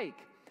 hour hike.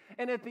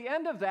 And at the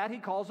end of that, he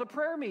calls a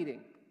prayer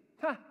meeting.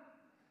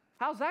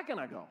 How's that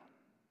going to go?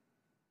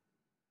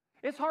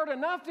 It's hard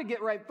enough to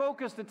get right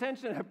focused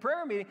attention at a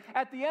prayer meeting.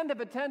 At the end of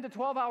a 10 to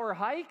 12 hour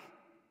hike?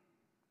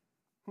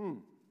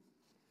 And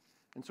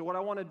so what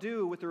I want to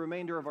do with the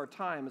remainder of our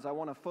time is I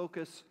want to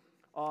focus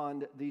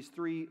on these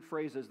 3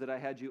 phrases that I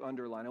had you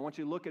underline. I want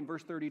you to look in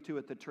verse 32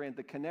 at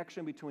the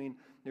connection between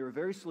they were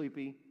very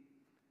sleepy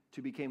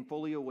to became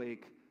fully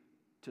awake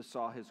to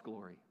saw his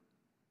glory.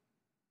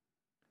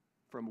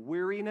 From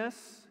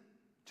weariness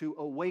to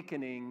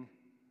awakening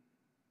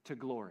to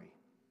glory.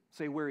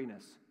 Say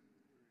weariness.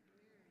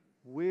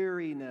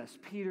 Weariness.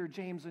 Peter,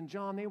 James, and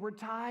John, they were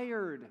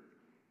tired.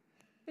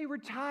 They were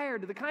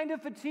tired. The kind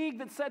of fatigue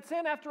that sets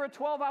in after a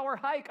 12-hour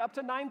hike up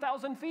to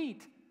 9,000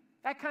 feet.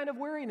 That kind of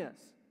weariness.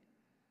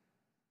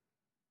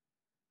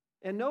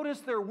 And notice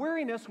their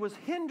weariness was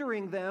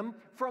hindering them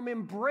from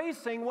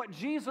embracing what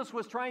Jesus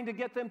was trying to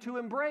get them to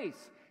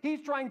embrace.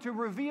 He's trying to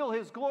reveal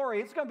his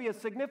glory. It's going to be a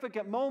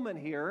significant moment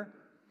here.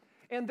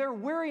 And their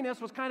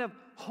weariness was kind of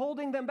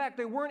holding them back.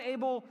 They weren't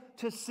able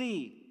to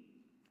see.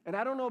 And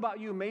I don't know about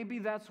you, maybe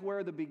that's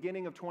where the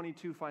beginning of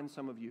 22 finds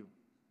some of you.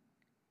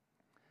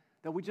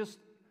 That we just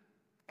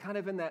kind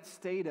of in that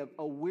state of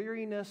a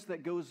weariness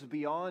that goes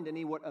beyond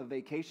any what a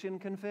vacation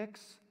can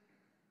fix.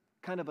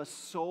 Kind of a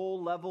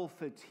soul-level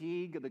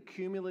fatigue, the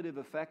cumulative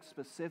effect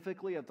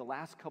specifically of the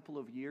last couple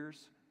of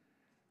years,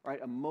 right?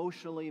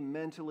 Emotionally,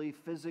 mentally,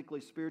 physically,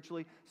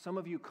 spiritually. Some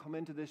of you come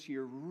into this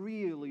year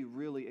really,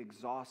 really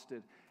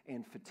exhausted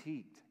and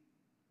fatigued.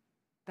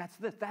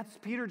 That's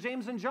Peter,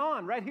 James, and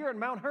John right here at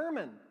Mount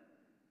Hermon.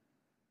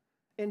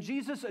 And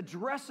Jesus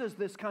addresses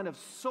this kind of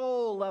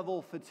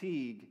soul-level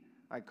fatigue,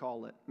 I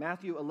call it.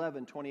 Matthew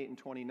 11, 28 and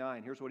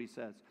 29. Here's what he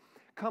says.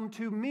 Come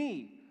to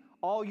me,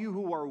 all you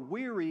who are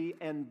weary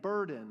and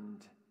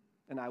burdened,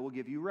 and I will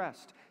give you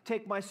rest.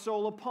 Take my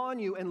soul upon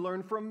you and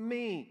learn from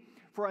me,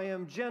 for I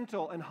am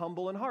gentle and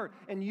humble in heart,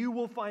 and you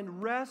will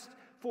find rest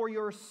for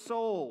your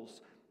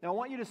souls. Now, I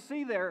want you to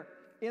see there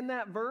in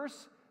that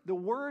verse, the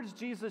words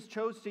Jesus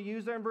chose to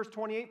use there in verse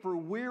 28 for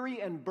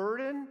weary and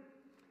burden,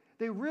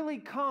 they really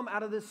come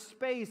out of this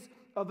space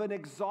of an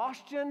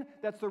exhaustion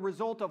that's the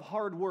result of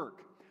hard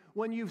work.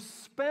 When you've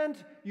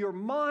spent your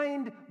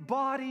mind,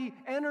 body,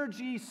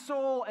 energy,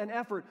 soul, and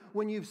effort,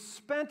 when you've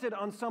spent it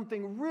on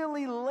something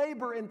really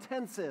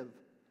labor-intensive,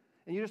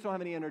 and you just don't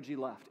have any energy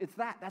left.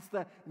 That's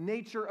the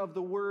nature of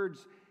the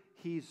words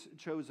he's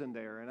chosen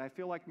there. And I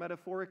feel like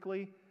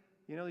metaphorically,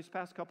 these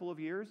past couple of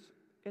years,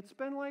 it's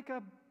been like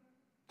a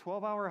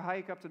 12-hour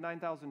hike up to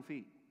 9,000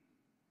 feet.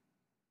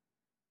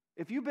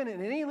 If you've been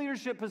in any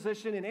leadership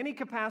position, in any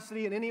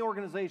capacity, in any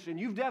organization,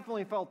 you've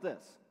definitely felt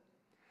this.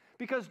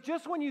 Because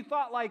just when you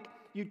thought like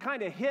you'd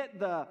kind of hit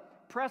the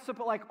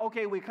precipice, like,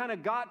 okay, we kind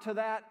of got to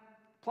that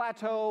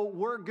plateau,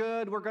 we're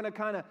good, we're going to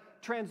kind of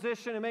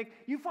transition and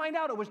you find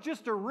out it was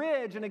just a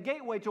ridge and a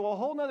gateway to a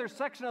whole other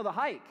section of the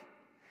hike.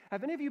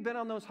 Have any of you been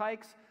on those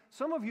hikes?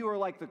 Some of you are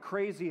like the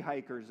crazy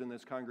hikers in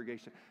this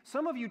congregation.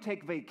 Some of you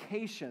take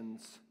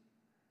vacations,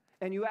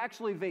 and you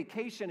actually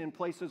vacation in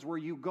places where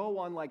you go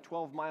on like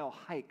 12-mile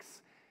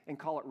hikes and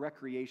call it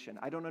recreation.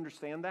 I don't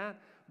understand that,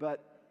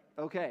 but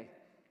okay.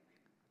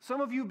 Some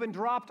of you have been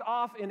dropped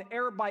off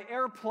by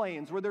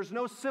airplanes where there's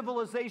no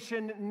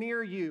civilization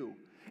near you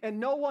and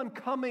no one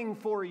coming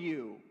for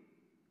you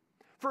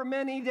for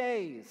many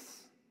days.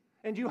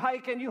 And you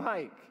hike and you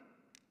hike.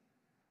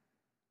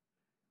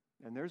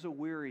 And there's a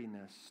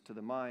weariness to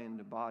the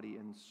mind, body,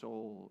 and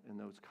soul in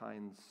those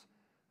kinds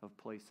of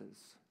places.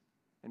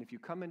 And if you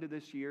come into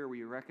this year where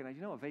you recognize,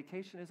 a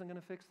vacation isn't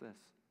going to fix this.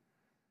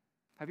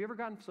 Have you ever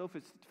gotten so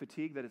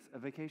fatigued that a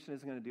vacation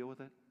isn't going to deal with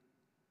it?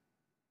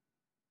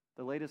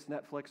 The latest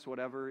Netflix,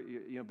 whatever,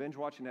 binge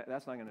watching,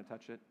 that's not going to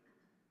touch it.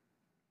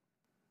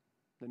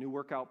 The new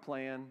workout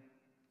plan,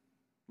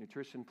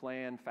 nutrition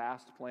plan,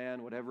 fast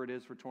plan, whatever it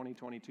is for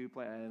 2022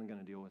 plan, I ain't going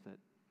to deal with it.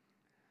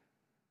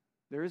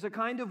 There is a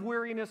kind of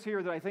weariness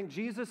here that I think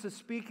Jesus is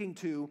speaking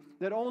to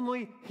that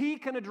only He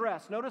can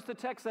address. Notice the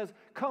text says,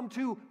 "Come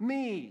to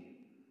me,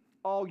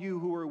 all you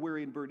who are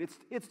weary and burdened."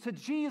 It's to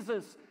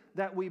Jesus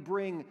that we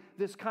bring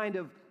this kind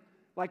of,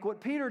 like what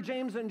Peter,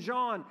 James, and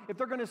John, if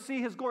they're going to see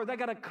His glory, they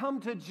got to come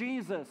to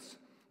Jesus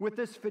with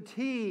this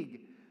fatigue.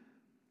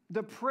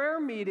 The prayer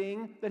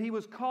meeting that He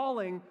was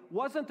calling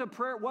wasn't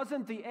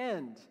the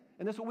end.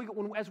 And this is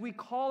what as we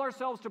call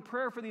ourselves to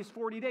prayer for these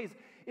 40 days,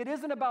 it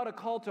isn't about a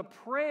call to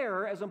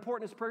prayer, as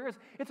important as prayer is.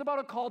 It's about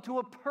a call to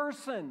a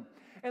person.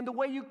 And the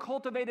way you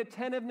cultivate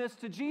attentiveness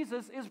to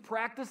Jesus is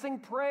practicing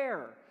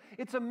prayer.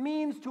 It's a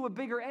means to a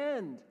bigger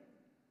end.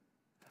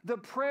 The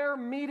prayer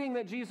meeting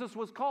that Jesus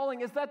was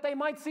calling is that they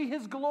might see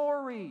His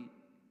glory.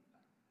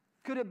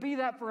 Could it be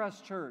that for us,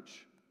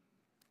 church?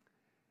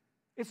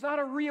 It's not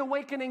a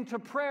reawakening to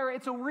prayer,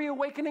 it's a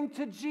reawakening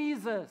to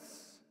Jesus.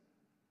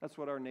 That's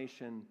what our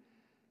nation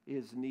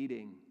is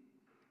needing.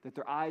 That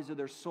their eyes of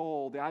their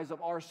soul, the eyes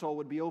of our soul,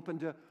 would be open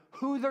to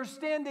who they're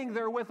standing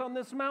there with on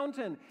this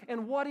mountain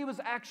and what He was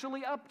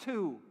actually up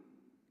to.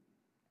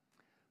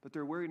 But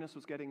their weariness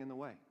was getting in the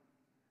way.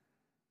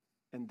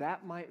 And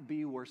that might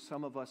be where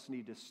some of us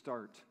need to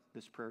start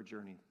this prayer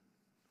journey.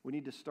 We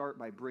need to start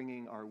by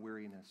bringing our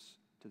weariness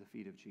to the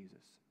feet of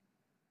Jesus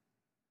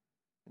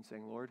and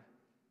saying, Lord,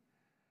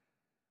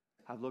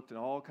 I've looked in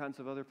all kinds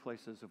of other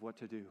places of what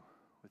to do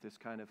with this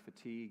kind of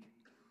fatigue.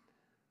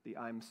 The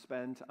I'm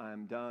spent,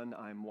 I'm done,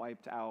 I'm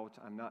wiped out,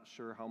 I'm not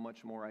sure how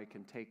much more I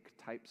can take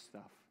type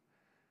stuff.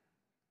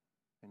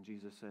 And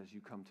Jesus says,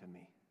 you come to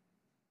me,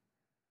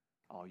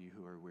 all you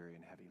who are weary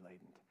and heavy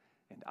laden,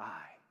 and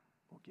I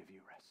will give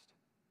you rest.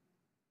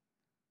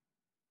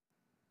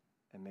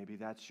 And maybe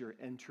that's your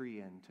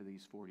entry into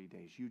these 40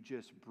 days. You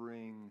just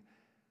bring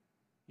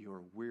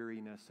your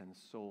weariness and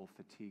soul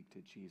fatigue to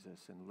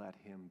Jesus and let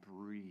Him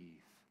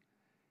breathe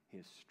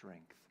His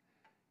strength,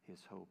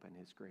 His hope, and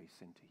His grace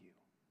into you.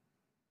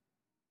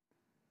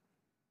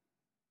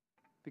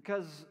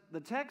 Because the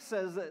text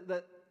says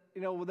that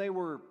they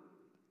were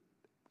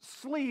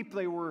asleep,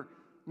 they were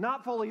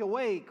not fully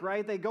awake,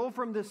 right? They go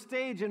from this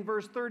stage in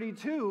verse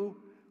 32,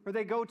 where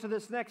they go to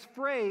this next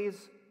phrase,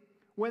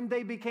 when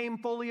they became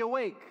fully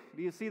awake.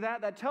 Do you see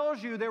that? That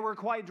tells you they were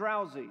quite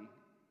drowsy.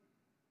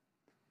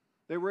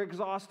 They were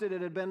exhausted.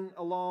 It had been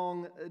a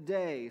long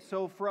day.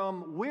 So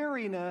from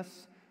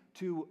weariness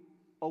to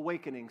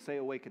awakening. Say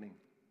awakening.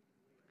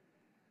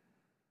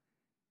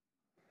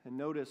 And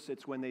notice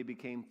it's when they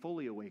became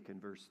fully awake in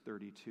verse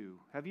 32.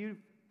 Have you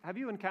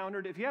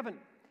encountered, if you haven't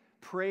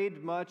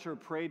prayed much or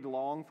prayed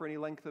long for any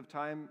length of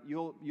time,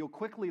 you'll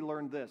quickly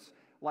learn this.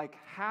 Like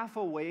half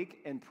awake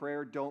and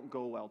prayer don't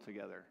go well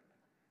together.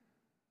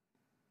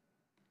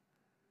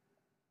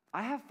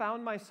 I have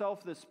found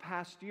myself this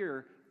past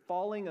year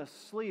falling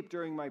asleep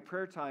during my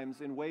prayer times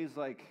in ways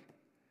like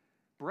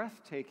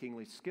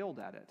breathtakingly skilled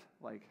at it.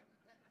 Like,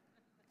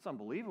 it's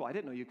unbelievable. I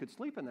didn't know you could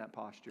sleep in that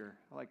posture.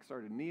 I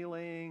started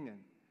kneeling and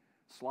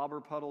slobber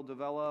puddle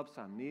develops.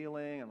 I'm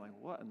kneeling. I'm like,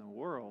 what in the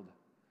world?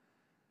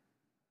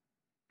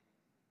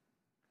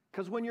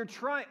 Because when you're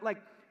trying,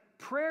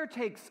 prayer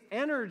takes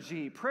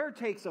energy. Prayer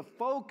takes a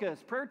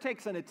focus. Prayer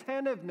takes an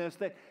attentiveness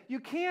that you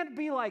can't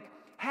be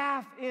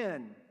half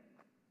in.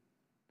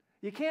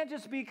 You can't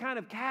just be kind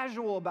of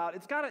casual about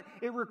it.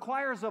 It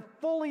requires a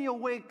fully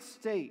awake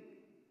state.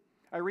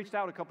 I reached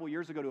out a couple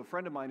years ago to a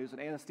friend of mine who's an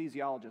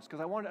anesthesiologist because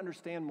I wanted to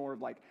understand more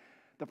of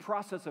the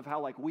process of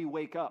how we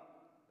wake up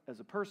as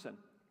a person.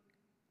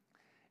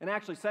 And I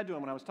actually said to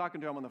him when I was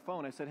talking to him on the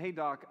phone, I said, hey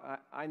doc,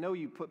 I know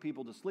you put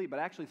people to sleep, but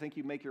I actually think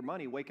you make your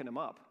money waking them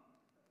up.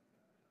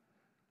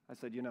 I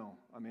said,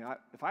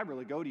 if I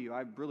really go to you,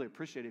 I'd really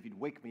appreciate it if you'd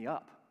wake me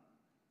up.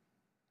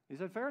 He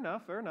said, fair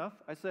enough.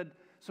 I said,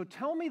 so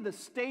tell me the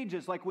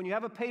stages, like when you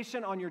have a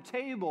patient on your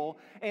table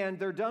and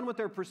they're done with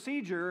their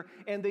procedure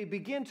and they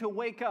begin to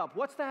wake up.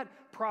 What's that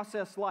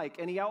process like?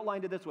 And he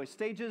outlined it this way,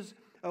 stages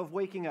of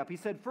waking up. He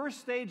said, first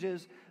stage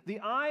is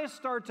the eyes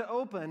start to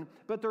open,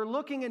 but they're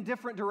looking in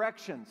different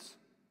directions.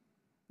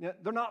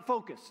 They're not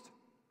focused.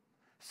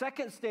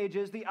 Second stage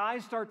is the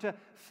eyes start to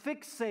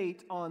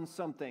fixate on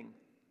something.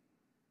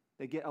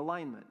 They get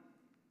alignment.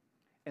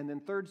 And then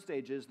third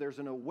stage is there's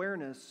an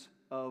awareness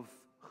of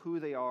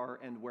who they are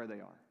and where they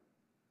are.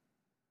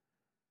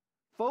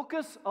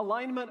 Focus,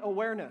 alignment,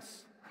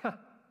 awareness.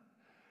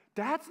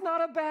 That's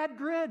not a bad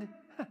grid.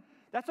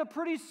 That's a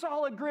pretty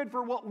solid grid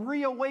for what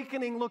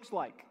reawakening looks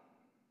like.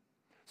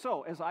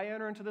 So, as I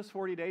enter into this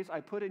 40 days, I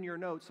put in your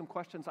notes some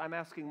questions I'm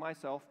asking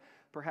myself.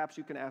 Perhaps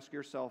you can ask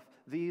yourself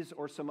these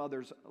or some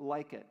others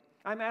like it.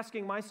 I'm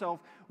asking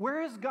myself,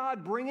 where is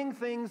God bringing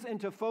things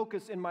into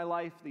focus in my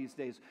life these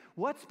days?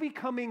 What's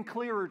becoming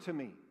clearer to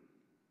me?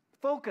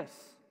 Focus.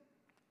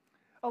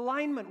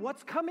 Alignment.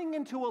 What's coming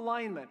into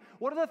alignment?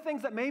 What are the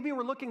things that maybe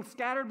were looking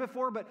scattered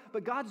before,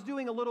 but God's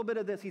doing a little bit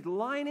of this. He's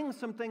lining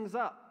some things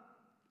up.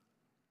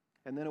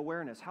 And then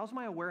awareness. How's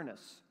my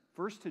awareness?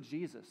 First to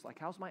Jesus. Like,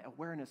 how's my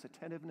awareness,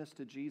 attentiveness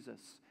to Jesus,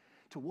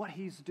 to what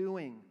He's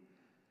doing,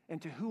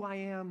 and to who I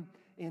am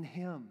in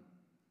Him?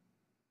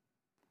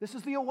 This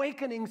is the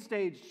awakening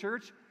stage,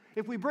 church.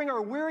 If we bring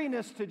our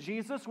weariness to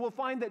Jesus, we'll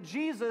find that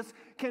Jesus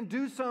can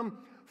do some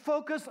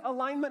focus,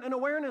 alignment, and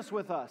awareness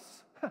with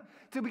us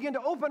to begin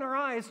to open our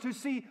eyes to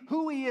see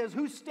who He is,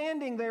 who's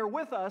standing there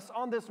with us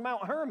on this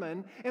Mount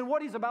Hermon, and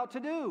what He's about to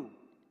do.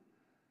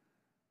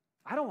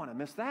 I don't want to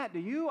miss that, do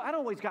you? I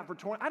don't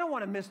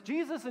want to miss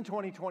Jesus in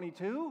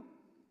 2022.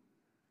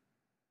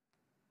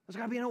 There's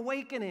got to be an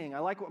awakening. I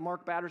like what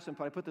Mark Batterson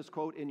put. I put this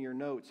quote in your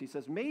notes. He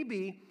says,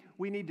 maybe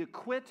we need to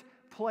quit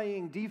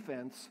playing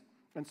defense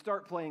and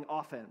start playing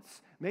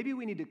offense. Maybe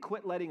we need to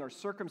quit letting our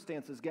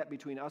circumstances get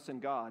between us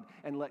and God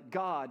and let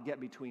God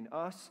get between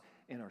us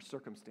and our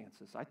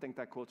circumstances. I think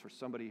that quote's for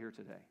somebody here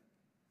today.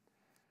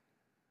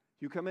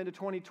 You come into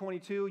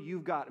 2022,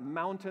 you've got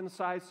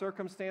mountain-sized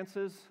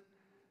circumstances,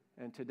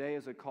 and today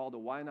is a call to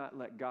why not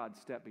let God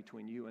step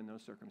between you and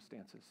those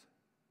circumstances.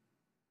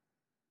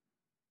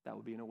 That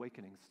would be an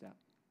awakening step.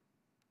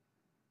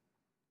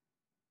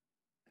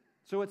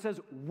 So it says,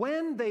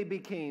 when they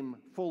became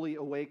fully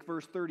awake,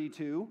 verse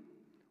 32,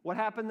 what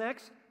happened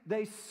next?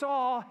 They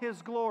saw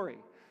His glory.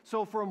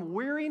 So from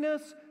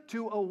weariness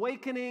to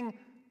awakening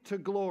to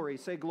glory.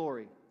 Say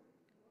glory.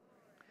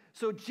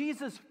 So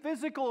Jesus'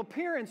 physical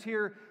appearance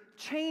here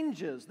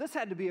changes. This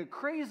had to be a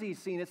crazy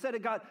scene. It said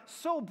it got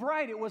so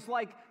bright, it was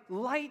like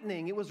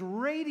lightning. It was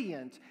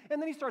radiant.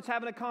 And then He starts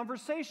having a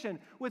conversation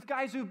with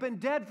guys who've been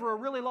dead for a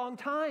really long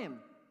time.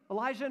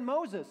 Elijah and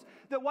Moses.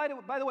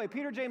 By the way,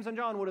 Peter, James, and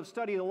John would have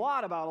studied a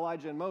lot about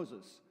Elijah and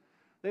Moses.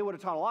 They would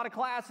have taught a lot of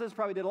classes,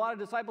 probably did a lot of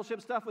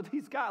discipleship stuff with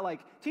these guys, like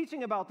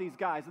teaching about these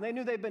guys. And they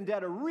knew they'd been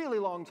dead a really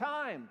long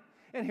time.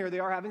 And here they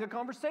are having a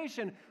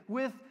conversation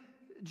with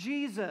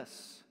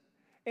Jesus.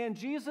 And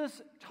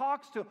Jesus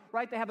talks to,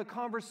 right, they have a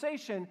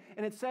conversation,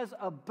 and it says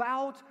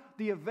about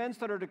the events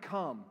that are to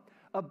come,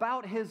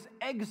 about His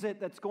exit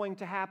that's going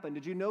to happen.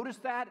 Did you notice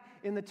that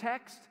in the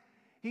text?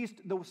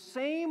 The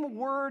same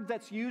word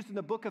that's used in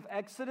the book of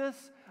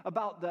Exodus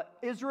about the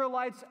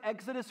Israelites'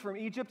 exodus from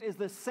Egypt is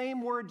the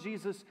same word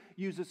Jesus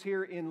uses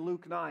here in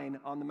Luke 9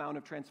 on the Mount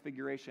of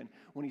Transfiguration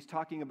when He's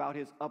talking about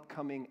His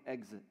upcoming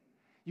exit.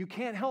 You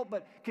can't help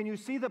but, can you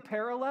see the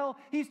parallel?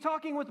 He's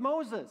talking with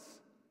Moses.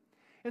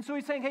 And so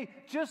He's saying, hey,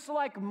 just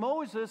like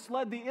Moses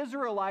led the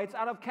Israelites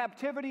out of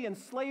captivity and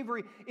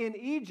slavery in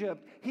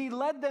Egypt, He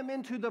led them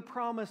into the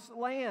promised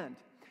land.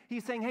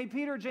 He's saying, hey,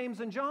 Peter,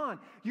 James, and John,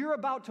 you're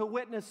about to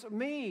witness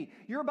me.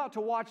 You're about to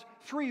watch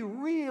 3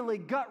 really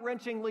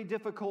gut-wrenchingly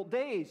difficult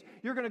days.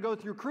 You're going to go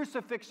through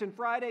Crucifixion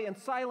Friday and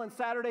Silent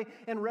Saturday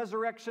and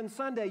Resurrection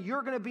Sunday.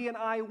 You're going to be an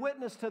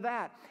eyewitness to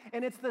that.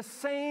 And it's the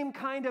same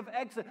kind of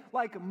exit.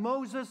 Like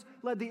Moses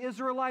led the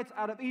Israelites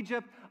out of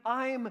Egypt,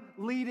 I'm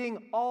leading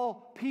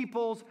all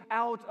peoples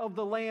out of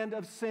the land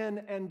of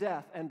sin and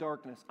death and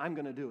darkness. I'm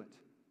going to do it.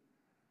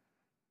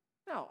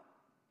 Now,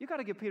 you got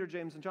to give Peter,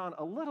 James, and John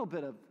a little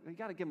bit of, you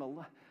got to give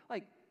them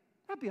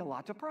that'd be a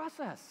lot to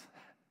process.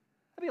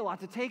 That'd be a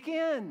lot to take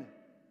in.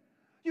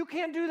 You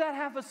can't do that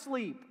half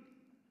asleep.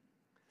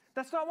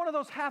 That's not one of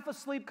those half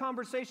asleep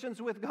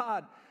conversations with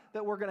God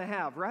that we're going to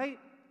have, right?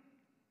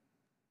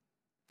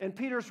 And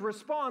Peter's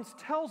response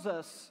tells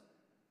us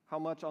how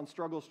much on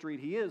Struggle Street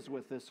he is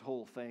with this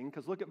whole thing,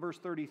 because look at verse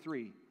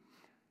 33.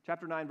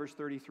 Chapter 9, verse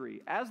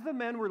 33. As the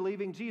men were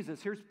leaving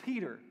Jesus, here's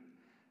Peter.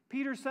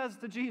 Peter says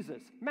to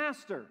Jesus,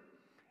 Master,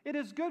 it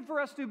is good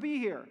for us to be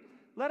here.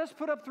 Let us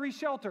put up 3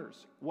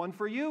 shelters, one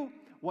for you,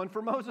 one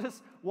for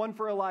Moses, one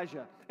for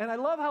Elijah. And I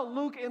love how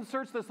Luke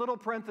inserts this little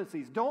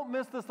parentheses. Don't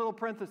miss this little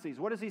parentheses.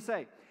 What does he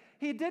say?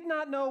 He did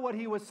not know what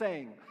he was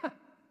saying.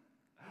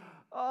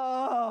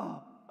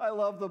 Oh, I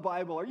love the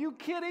Bible. Are you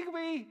kidding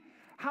me?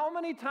 How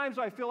many times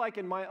do I feel like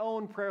in my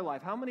own prayer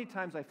life, how many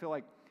times I feel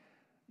like,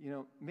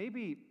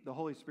 maybe the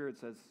Holy Spirit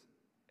says,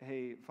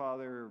 hey,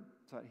 Father,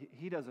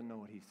 he doesn't know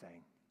what he's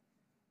saying.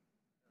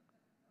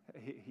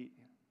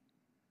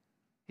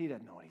 He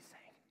doesn't know what he's saying.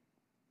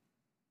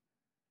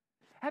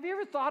 Have you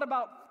ever thought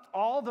about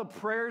all the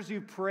prayers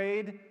you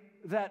prayed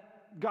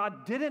that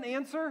God didn't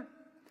answer?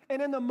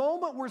 And in the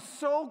moment were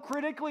so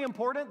critically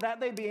important that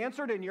they be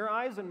answered in your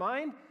eyes and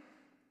mine?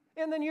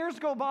 And then years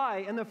go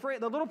by, and the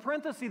little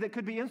parenthesis that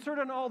could be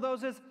inserted in all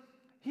those is,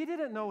 he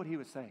didn't know what he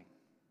was saying.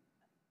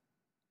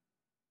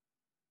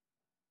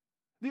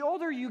 The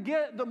older you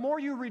get, the more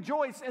you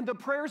rejoice in the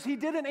prayers he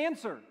didn't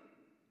answer.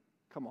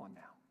 Come on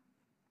now.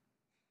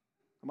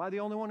 Am I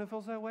the only one who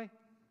feels that way?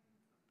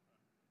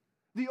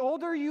 The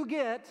older you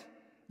get,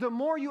 the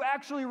more you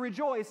actually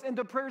rejoice in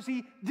the prayers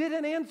he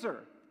didn't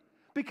answer.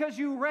 Because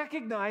you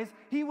recognize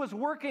he was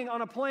working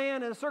on a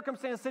plan and a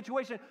circumstance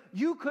situation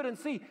you couldn't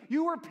see.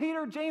 You were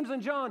Peter, James,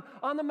 and John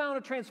on the Mount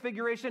of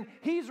Transfiguration.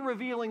 He's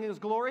revealing his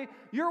glory.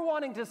 You're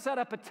wanting to set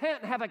up a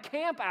tent and have a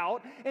camp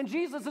out, and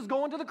Jesus is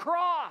going to the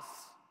cross.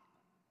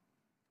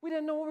 We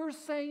didn't know what we were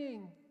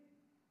saying.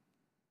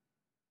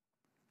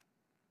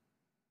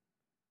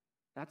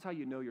 That's how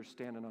you know you're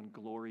standing on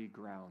glory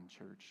ground,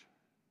 church.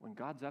 When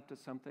God's up to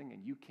something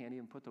and you can't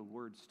even put the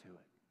words to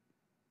it.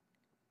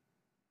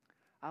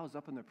 I was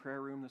up in the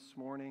prayer room this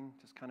morning,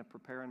 just kind of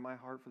preparing my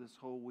heart for this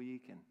whole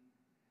week, and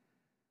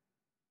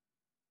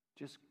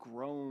just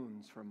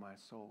groans from my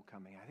soul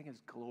coming. I think it's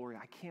glory.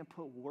 I can't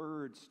put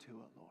words to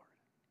it, Lord.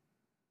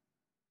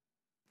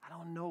 I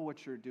don't know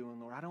what you're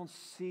doing, Lord. I don't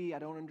see, I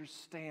don't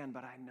understand,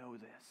 but I know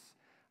this.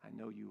 I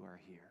know you are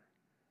here,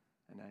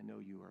 and I know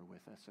you are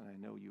with us, and I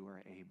know you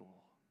are able.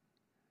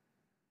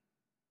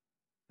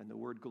 And the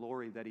word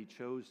glory that he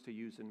chose to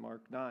use in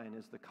Mark 9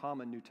 is the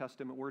common New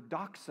Testament word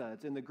doxa.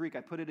 It's in the Greek.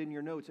 I put it in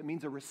your notes. It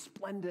means a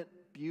resplendent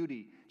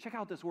beauty. Check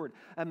out this word,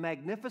 a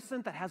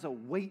magnificent that has a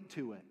weight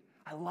to it.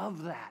 I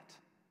love that.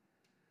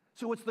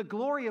 So it's the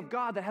glory of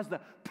God that has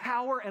the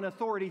power and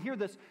authority, hear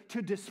this,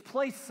 to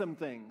displace some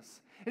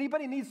things.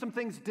 Anybody need some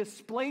things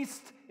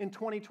displaced in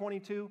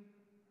 2022?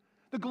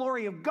 The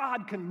glory of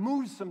God can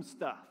move some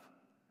stuff.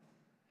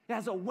 It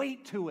has a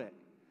weight to it.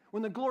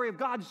 When the glory of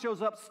God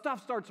shows up,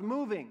 stuff starts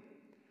moving.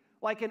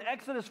 Like in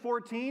Exodus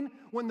 14,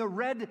 when the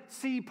Red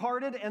Sea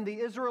parted and the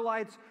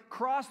Israelites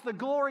crossed, the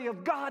glory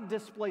of God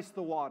displaced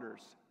the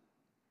waters.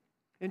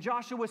 In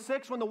Joshua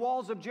 6, when the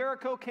walls of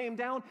Jericho came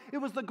down, it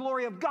was the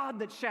glory of God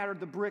that shattered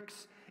the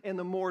bricks and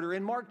the mortar.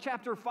 In Mark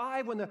chapter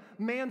 5, when the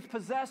man's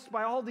possessed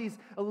by all these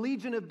a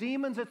legion of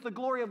demons, it's the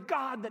glory of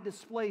God that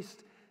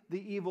displaced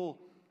the evil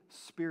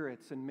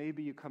spirits. And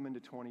maybe you come into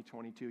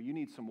 2022, you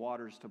need some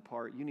waters to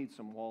part, you need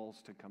some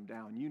walls to come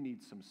down, you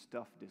need some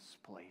stuff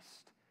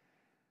displaced.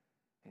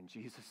 And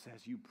Jesus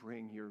says, you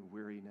bring your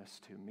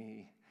weariness to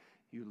me.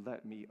 You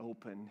let me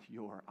open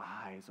your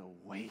eyes,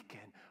 awake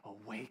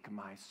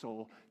my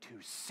soul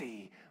to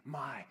see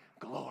my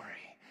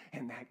glory.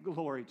 And that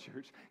glory,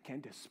 church,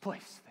 can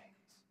displace things.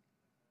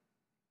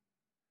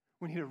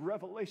 We need a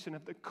revelation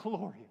of the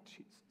glory of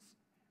Jesus.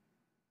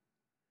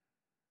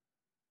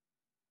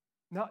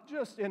 Not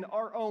just in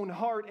our own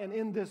heart and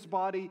in this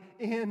body,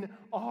 in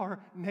our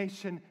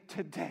nation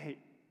today.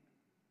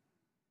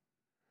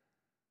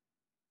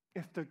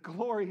 If the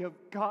glory of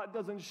God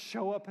doesn't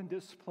show up and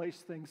displace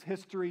things,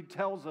 history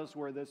tells us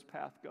where this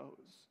path goes.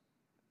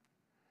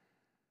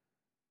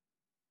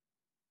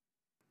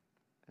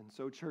 And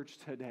so, church,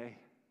 today,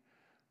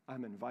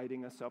 I'm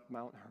inviting us up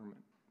Mount Hermon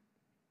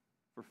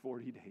for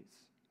 40 days.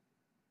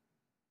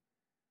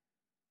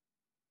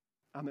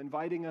 I'm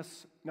inviting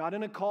us not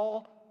in a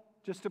call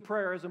just to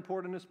prayer, as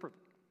important as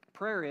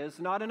prayer is,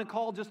 not in a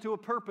call just to a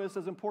purpose,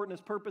 as important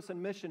as purpose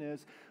and mission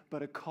is,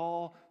 but a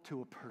call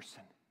to a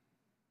person.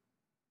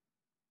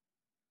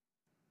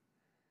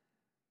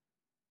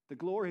 The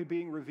glory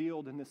being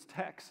revealed in this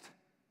text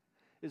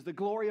is the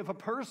glory of a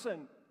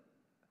person.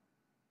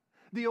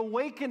 The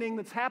awakening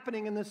that's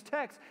happening in this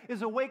text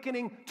is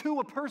awakening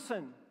to a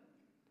person.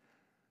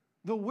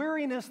 The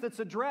weariness that's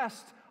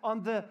addressed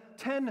on the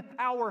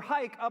 10-hour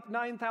hike up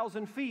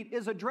 9,000 feet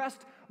is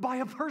addressed by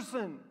a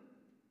person.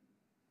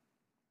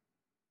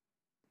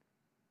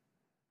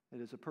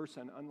 It is a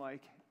person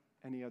unlike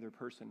any other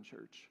person,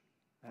 church,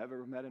 I've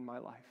ever met in my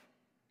life.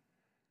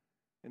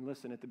 And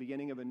listen, at the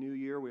beginning of a new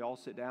year, we all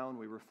sit down,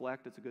 we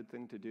reflect. It's a good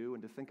thing to do,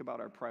 and to think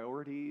about our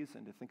priorities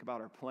and to think about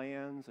our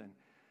plans, and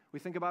we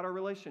think about our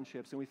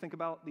relationships, and we think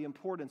about the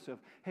importance of,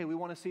 hey, we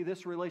want to see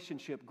this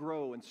relationship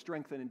grow and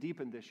strengthen and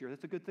deepen this year.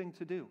 That's a good thing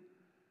to do.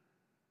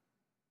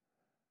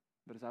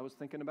 But as I was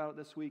thinking about it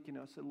this week,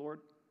 I said,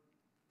 Lord,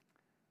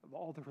 of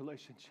all the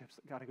relationships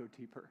that got to go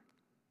deeper,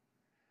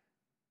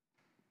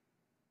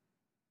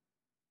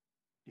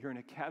 you're in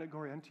a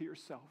category unto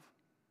yourself.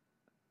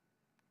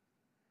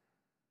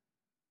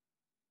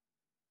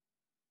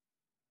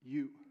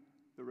 You,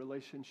 the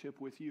relationship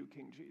with you,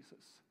 King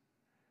Jesus,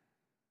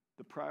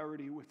 the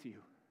priority with you,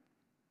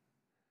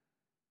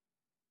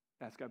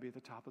 that's got to be at the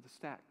top of the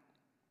stack.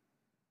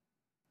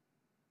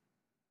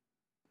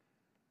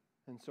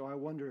 And so I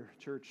wonder,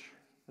 church,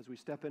 as we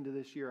step into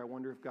this year, I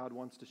wonder if God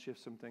wants to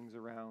shift some things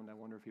around. I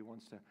wonder if he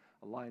wants to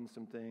align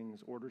some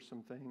things, order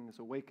some things,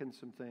 awaken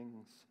some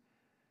things.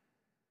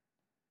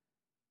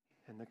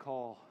 And the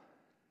call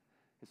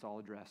is all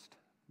addressed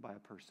by a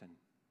person,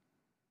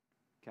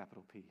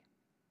 capital P.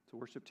 So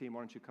worship team,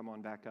 why don't you come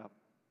on back up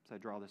as I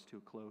draw this to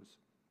a close.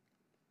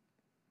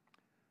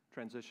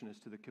 Transition us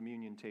to the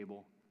communion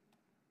table.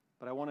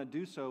 But I want to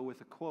do so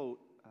with a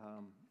quote.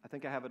 I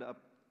think I have it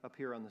up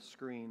here on the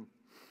screen.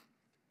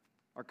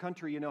 Our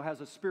country, has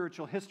a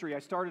spiritual history. I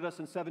started us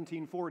in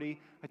 1740.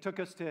 I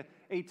took us to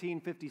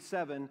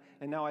 1857,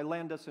 and now I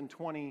land us in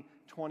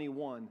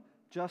 2021.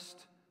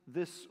 Just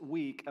this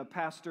week, a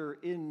pastor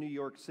in New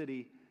York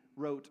City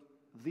wrote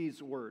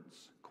these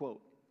words,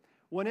 quote,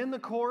 "When in the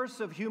course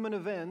of human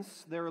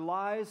events there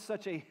lies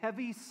such a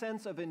heavy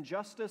sense of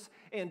injustice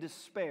and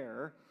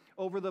despair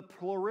over the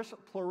proliferation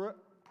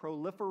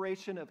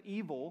of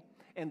evil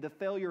and the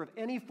failure of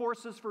any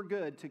forces for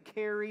good to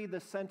carry the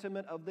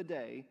sentiment of the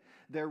day,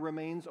 there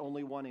remains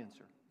only one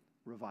answer: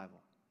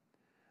 revival.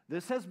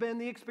 This has been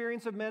the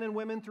experience of men and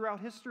women throughout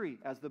history,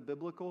 as the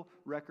biblical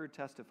record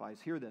testifies.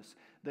 Hear this.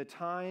 The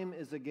time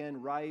is again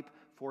ripe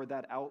for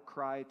that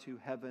outcry to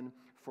heaven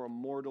for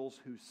mortals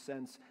who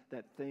sense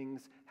that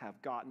things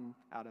have gotten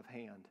out of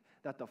hand,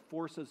 that the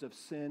forces of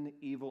sin,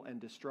 evil,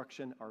 and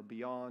destruction are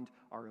beyond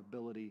our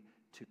ability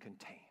to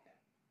contain.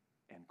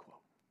 End quote.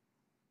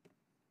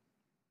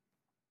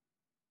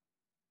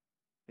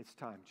 It's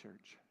time,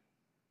 church.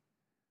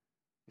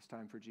 It's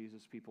time for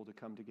Jesus' people to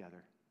come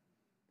together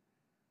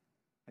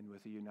and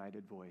with a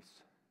united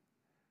voice,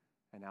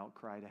 an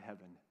outcry to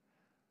heaven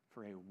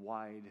for a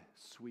wide,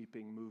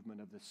 sweeping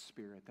movement of the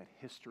Spirit that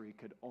history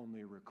could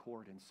only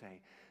record and say,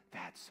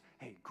 that's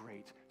a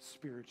great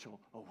spiritual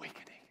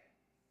awakening.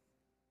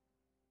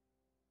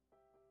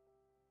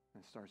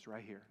 And it starts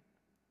right here.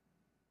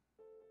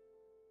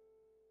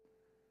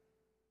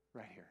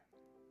 Right here.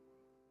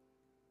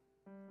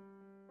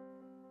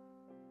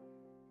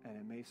 And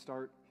it may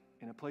start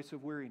in a place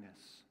of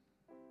weariness.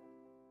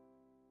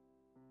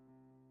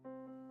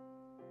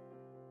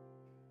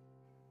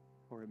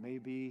 Or it may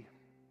be,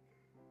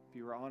 if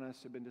you were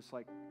honest, have been just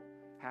like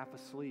half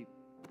asleep,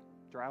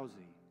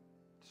 drowsy,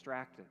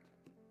 distracted.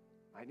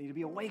 Might need to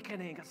be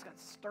awakening. It's got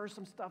to stir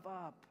some stuff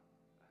up.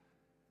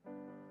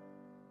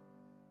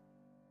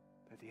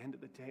 At the end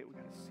of the day, we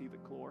got to see the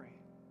glory.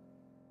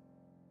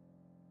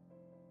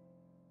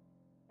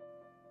 The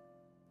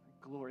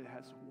glory that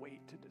has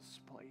weight to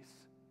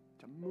displace,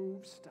 to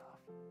move stuff.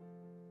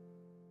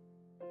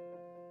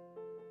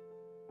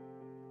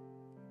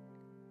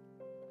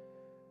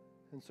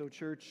 And so,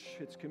 church,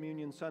 it's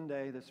Communion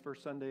Sunday, this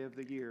first Sunday of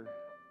the year.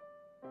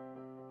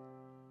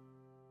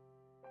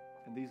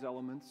 And these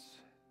elements,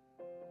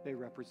 they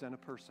represent a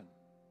person.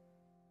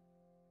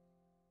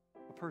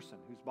 A person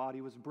whose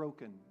body was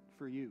broken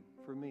for you,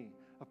 for me.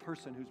 A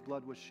person whose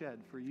blood was shed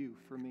for you,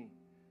 for me.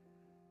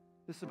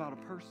 This is about a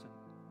person.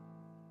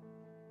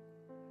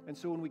 And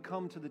so when we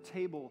come to the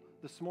table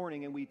this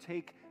morning and we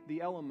take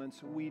the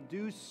elements, we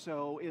do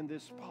so in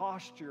this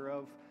posture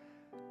of,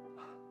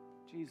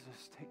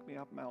 Jesus, take me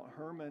up Mount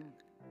Hermon.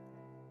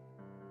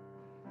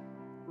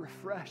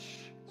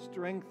 Refresh,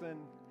 strengthen,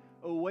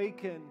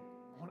 awaken.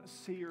 I want to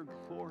see your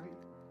glory.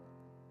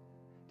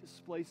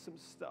 Display some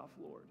stuff,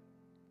 Lord.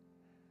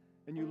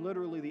 And you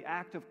literally, the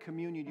act of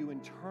communion, you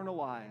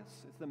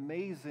internalize. It's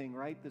amazing,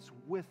 right? This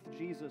with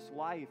Jesus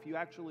life. You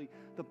actually,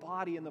 the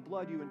body and the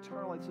blood, you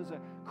internalize. This is a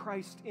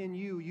Christ in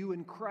you, you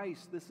in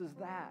Christ. This is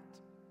that.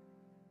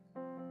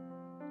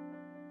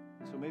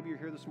 And so maybe you're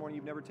here this morning,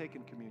 you've never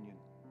taken communion.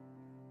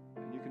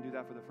 And you can do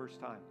that for the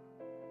first time.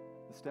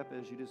 The step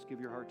is you just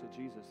give your heart to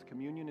Jesus.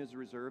 Communion is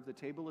reserved. The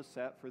table is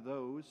set for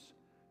those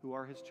who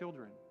are his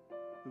children,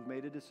 who've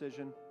made a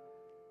decision.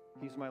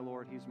 He's my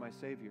Lord. He's my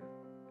Savior.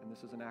 And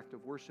this is an act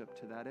of worship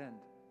to that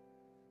end.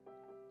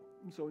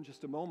 And so in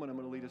just a moment, I'm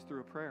going to lead us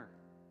through a prayer.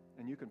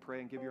 And you can pray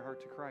and give your heart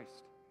to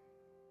Christ.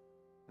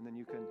 And then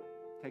you can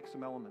take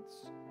some elements.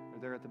 They're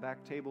there at the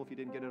back table. If you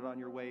didn't get it on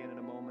your way in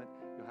a moment,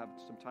 you'll have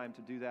some time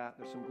to do that.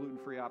 There's some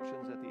gluten-free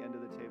options at the end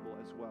of the table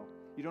as well.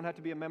 You don't have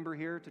to be a member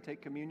here to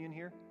take communion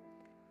here.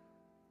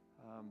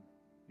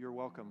 You're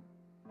welcome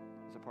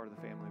as a part of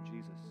the family of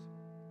Jesus.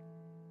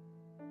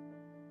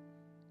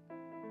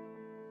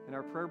 And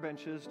our prayer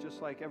benches,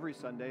 just like every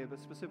Sunday, but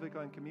specific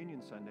on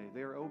Communion Sunday,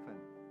 they are open.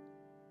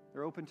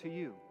 They're open to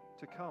you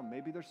to come.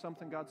 Maybe there's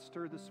something God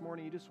stirred this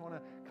morning. You just want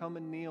to come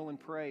and kneel and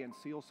pray and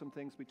seal some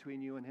things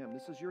between you and him.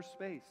 This is your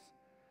space.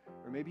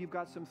 Or maybe you've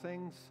got some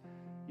things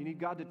you need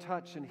God to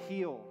touch and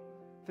heal.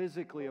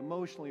 Physically,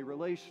 emotionally,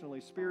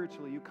 relationally,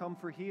 spiritually. You come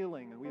for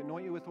healing, and we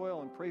anoint you with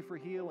oil and pray for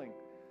healing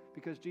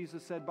because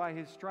Jesus said, by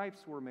his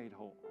stripes we're made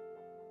whole.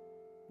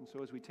 And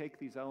so as we take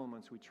these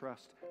elements, we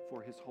trust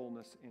for his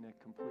wholeness in a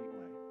complete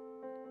way.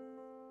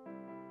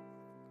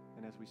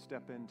 And as we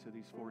step into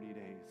these 40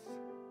 days,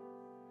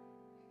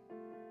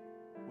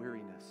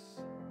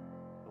 weariness,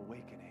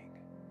 awakening,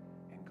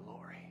 and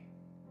glory.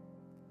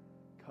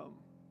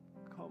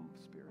 Come,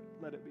 Spirit,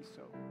 let it be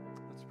so.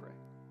 Let's pray.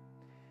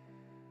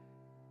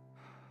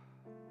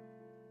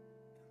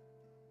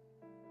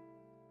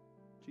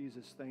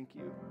 Jesus, thank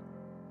you.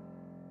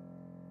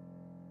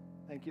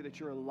 Thank you that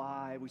you're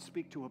alive. We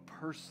speak to a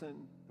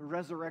person, the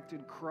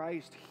resurrected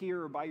Christ,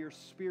 here by your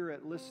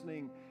Spirit,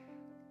 listening.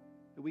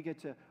 That we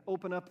get to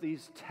open up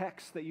these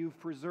texts that you've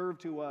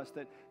preserved to us,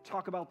 that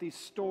talk about these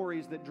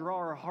stories that draw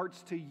our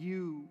hearts to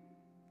you.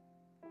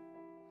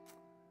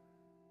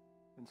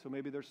 And so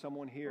maybe there's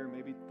someone here,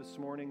 maybe this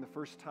morning, the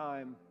first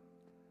time,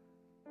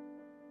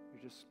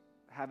 you're just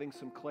having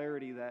some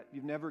clarity that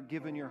you've never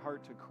given your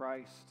heart to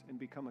Christ and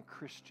become a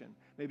Christian.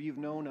 Maybe you've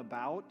known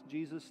about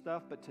Jesus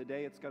stuff, but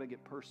today it's got to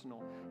get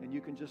personal. And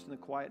you can just in the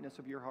quietness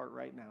of your heart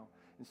right now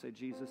and say,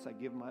 Jesus, I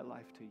give my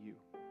life to you.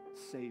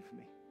 Save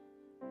me.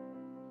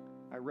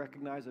 I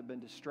recognize I've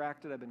been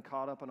distracted. I've been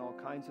caught up in all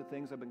kinds of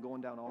things. I've been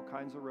going down all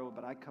kinds of roads,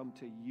 but I come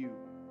to you.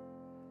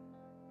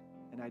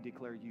 And I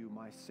declare you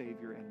my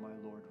Savior and my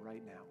Lord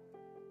right now.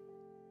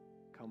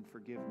 Come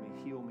forgive me,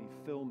 heal me,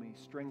 fill me,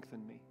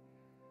 strengthen me.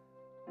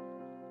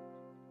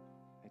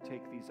 I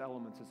take these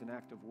elements as an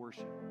act of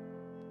worship.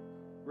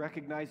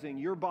 recognizing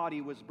your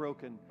body was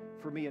broken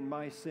for me and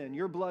my sin.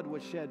 Your blood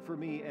was shed for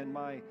me and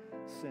my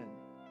sin.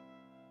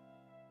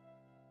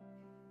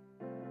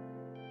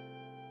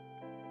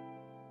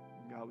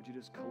 God, would you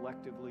just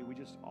collectively, we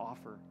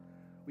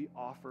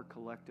offer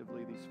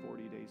collectively these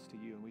 40 days to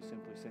you, and we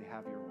simply say,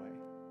 have your way.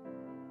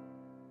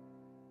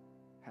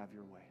 Have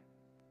your way.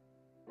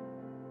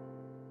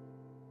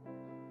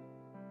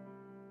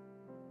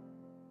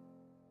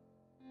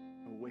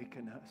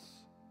 Awaken us.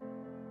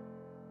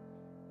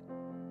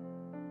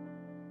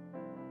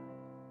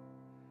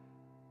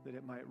 That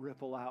it might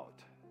ripple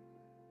out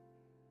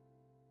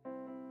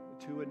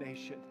to a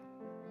nation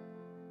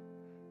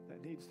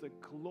that needs the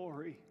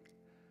glory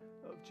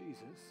of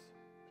Jesus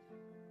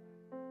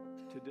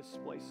to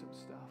display some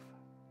stuff.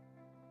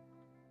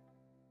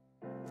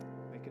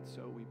 Make it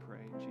so, we pray,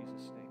 in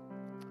Jesus' name.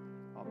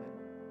 Amen.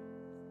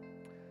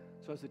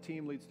 So as the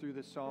team leads through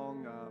this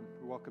song,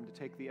 you're welcome to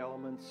take the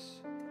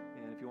elements.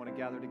 And if you want to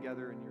gather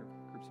together in your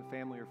groups of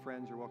family or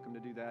friends, you're welcome to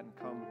do that and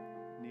come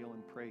kneel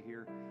and pray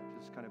here.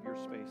 Just kind of your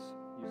space.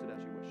 Use it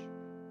as you wish.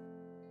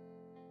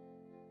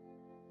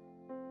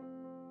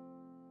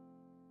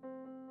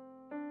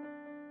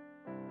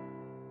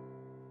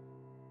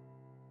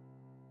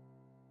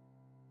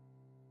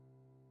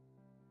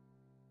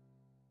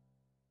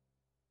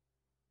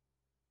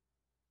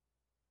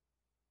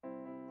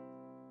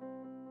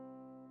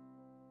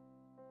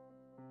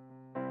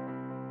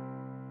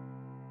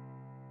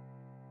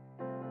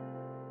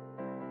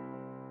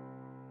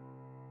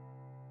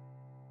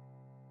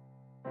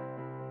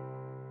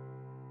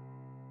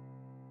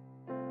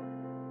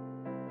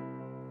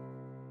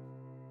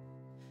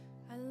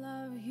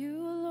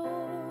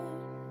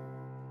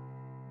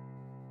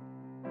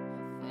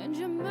 And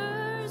your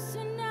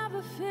mercy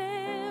never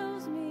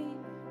fails me.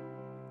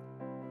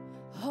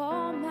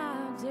 All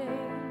my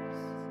days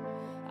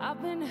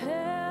I've been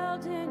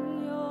held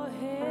in your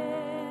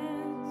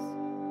hands.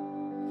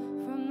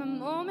 From the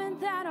moment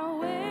that I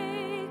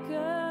wake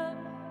up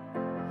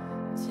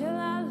till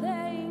I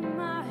lay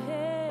my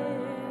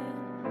head,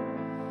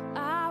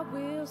 I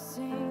will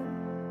sing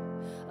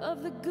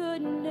of the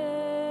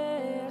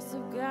goodness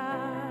of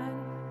God.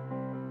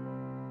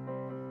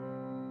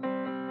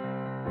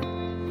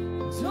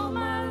 All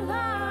my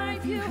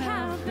life you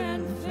have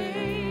been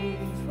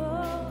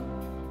faithful.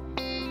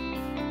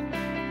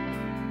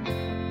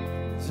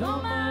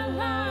 All my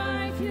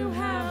life you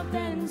have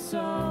been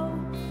so,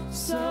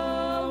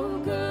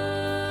 so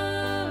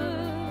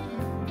good.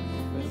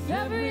 With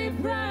every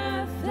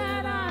breath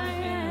that I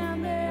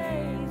am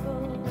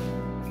able,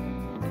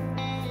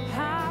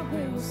 I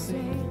will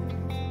sing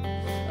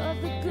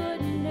of the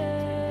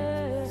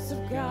goodness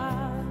of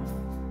God.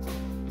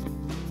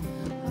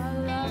 I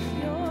love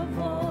your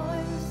voice.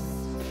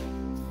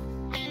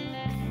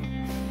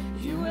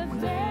 You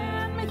have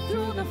led me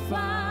through the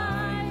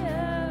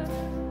fire,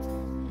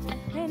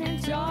 and in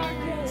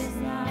darkest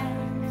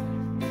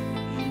night,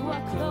 you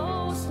are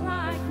close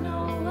like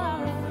no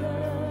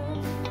other.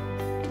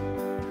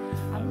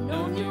 I've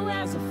known you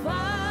as a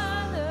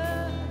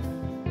father,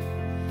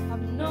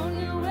 I've known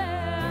you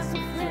as a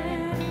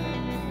friend.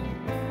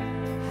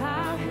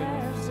 I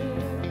have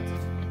lived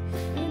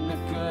in the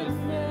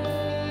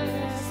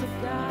goodness of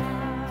God.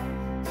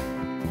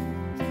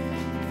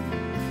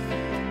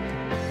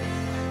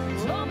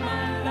 All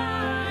my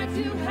life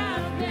you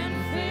have been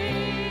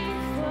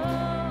faithful.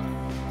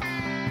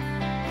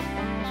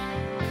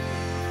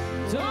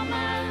 All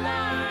my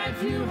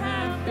life you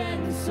have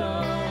been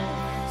so,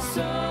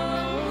 so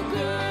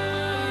good.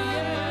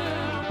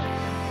 Yeah.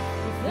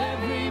 With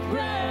every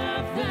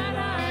breath that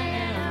I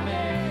am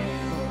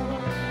able,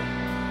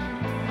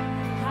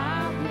 I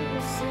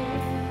will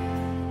sing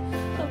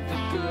of the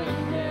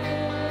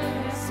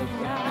goodness of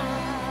God.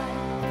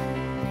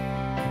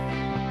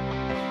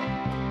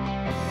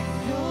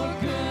 Your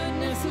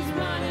goodness is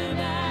running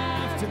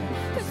after,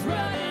 it's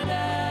running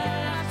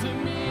after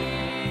me.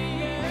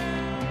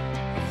 Yeah.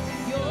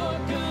 Your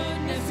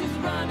goodness is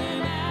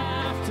running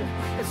after,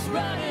 it's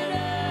running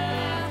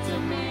after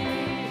me.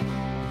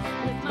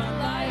 With my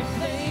life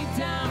laid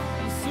down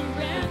and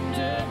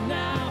surrendered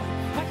now,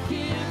 I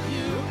give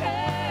you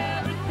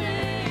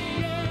everything.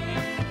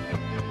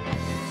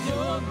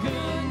 Your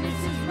goodness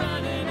is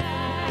running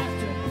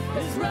after,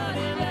 it's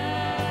running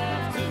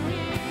after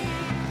me.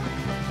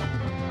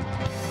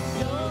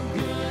 Your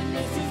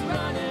goodness is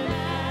running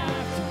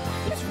after,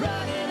 it's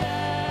running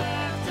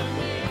after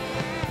me.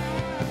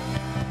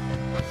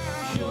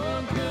 Your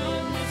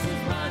goodness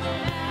is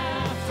running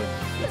after,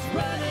 it's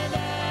running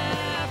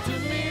after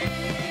me.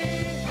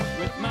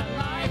 With my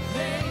life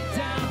laid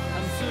down,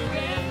 I'm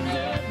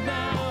surrendered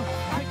now.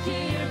 I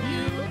give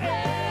you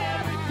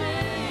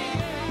everything.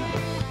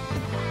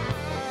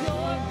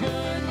 Your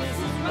goodness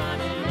is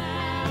running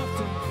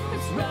after,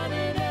 it's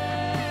running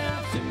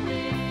after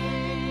me.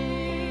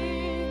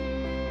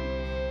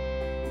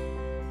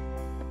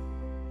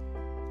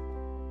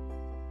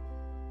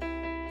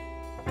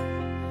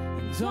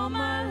 And all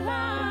my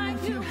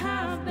life you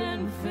have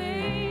been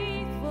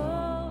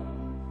faithful.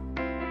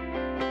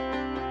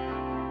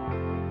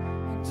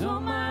 And all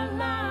my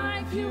life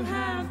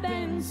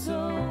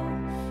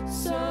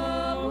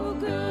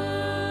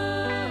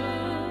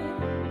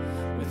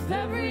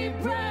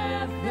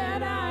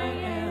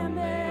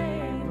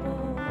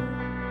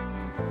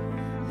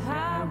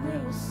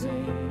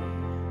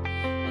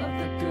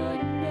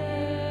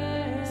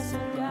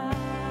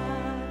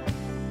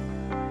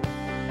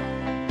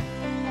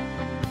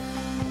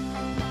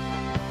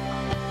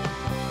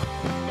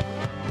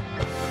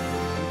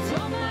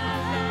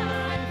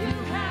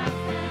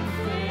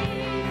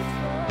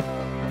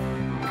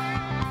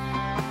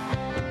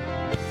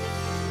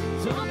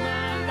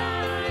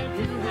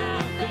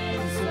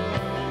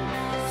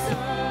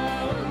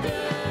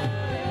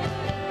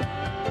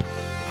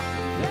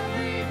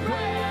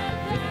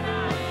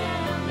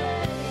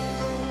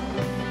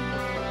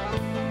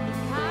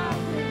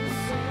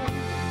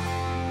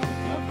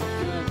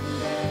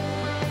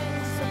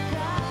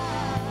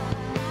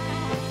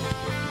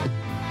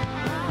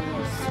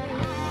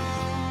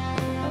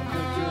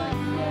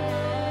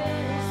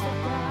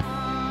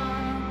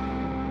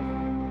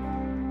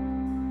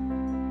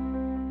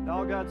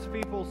God's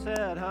people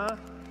said, huh?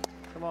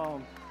 Come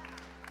on.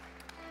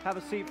 Have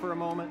a seat for a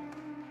moment.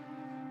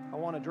 I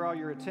want to draw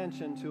your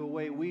attention to a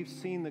way we've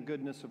seen the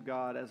goodness of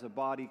God as a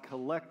body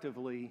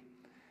collectively.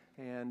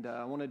 And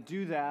I want to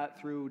do that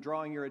through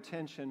drawing your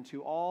attention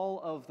to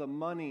all of the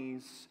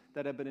monies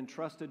that have been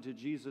entrusted to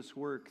Jesus'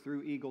 work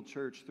through Eagle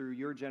Church, through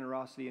your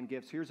generosity and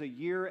gifts. Here's a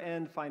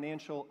year-end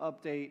financial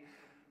update.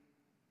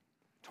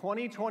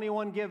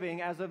 2021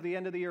 giving as of the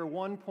end of the year,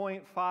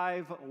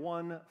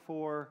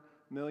 $1.514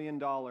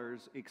 million,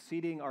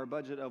 exceeding our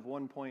budget of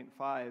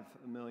 $1.5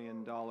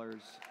 million.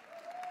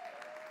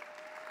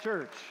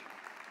 Church,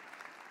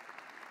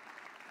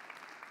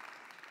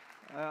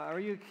 are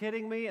you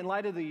kidding me? In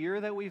light of the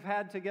year that we've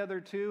had together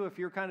too, if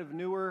you're kind of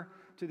newer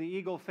to the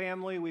Eagle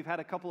family, we've had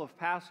a couple of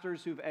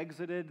pastors who've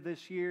exited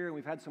this year, and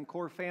we've had some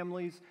core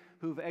families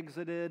who've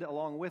exited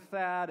along with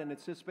that, and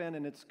it's just been,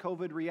 and it's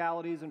COVID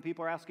realities, and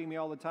people are asking me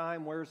all the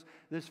time, where's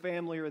this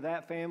family or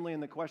that family,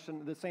 and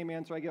the same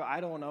answer I give, I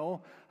don't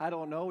know,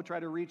 try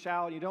to reach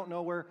out, you don't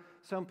know where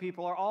some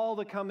people are, all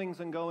the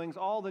comings and goings,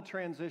 all the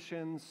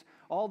transitions,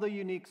 all the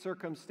unique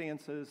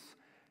circumstances,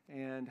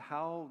 and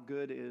how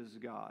good is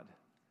God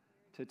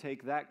to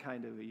take that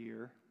kind of a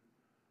year.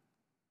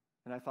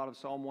 And I thought of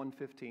Psalm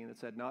 115 that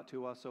said, "Not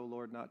to us, O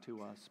Lord, not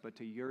to us, but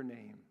to your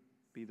name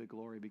be the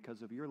glory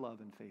because of your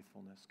love and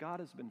faithfulness." God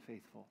has been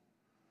faithful.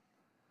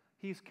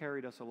 He's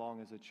carried us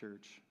along as a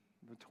church.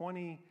 For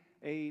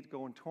 28,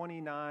 going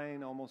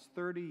 29, almost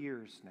 30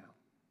 years now.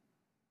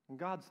 And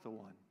God's the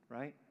one,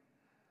 right?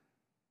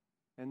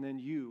 And then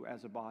you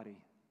as a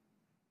body,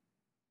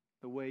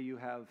 the way you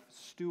have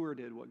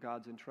stewarded what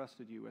God's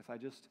entrusted you with.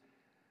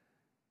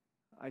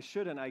 I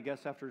shouldn't, I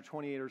guess, after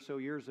 28 or so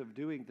years of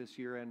doing this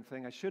year-end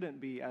thing, I shouldn't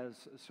be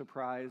as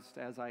surprised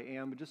as I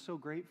am, but just so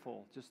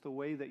grateful, just the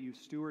way that you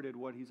stewarded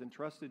what He's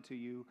entrusted to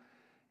you.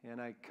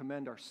 And I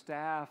commend our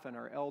staff and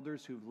our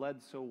elders who've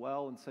led so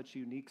well in such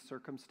unique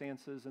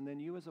circumstances, and then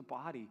you as a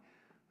body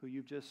who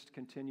you've just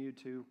continued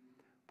to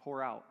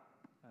pour out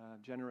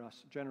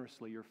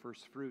generously your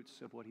first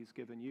fruits of what He's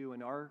given you.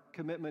 And our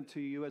commitment to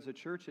you as a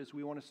church is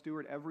we want to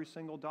steward every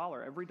single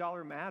dollar. Every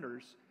dollar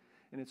matters,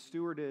 and it's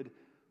stewarded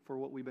for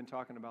what we've been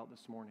talking about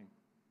this morning,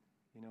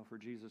 for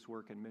Jesus'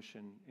 work and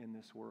mission in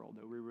this world,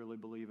 that we really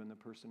believe in the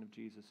person of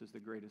Jesus is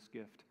the greatest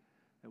gift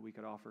that we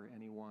could offer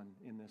anyone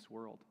in this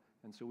world.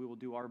 And so we will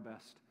do our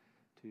best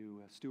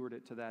to steward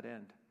it to that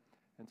end.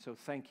 And so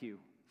thank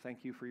you.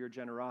 Thank you for your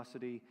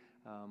generosity.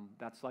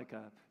 That's like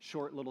a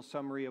short little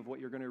summary of what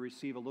you're going to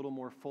receive, a little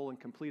more full and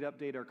complete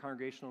update at our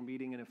congregational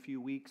meeting in a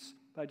few weeks.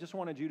 But I just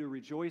wanted you to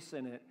rejoice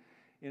in it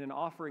in an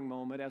offering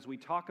moment as we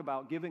talk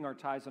about giving our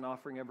tithes and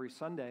offering every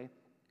Sunday.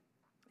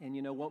 And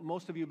what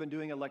most of you have been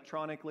doing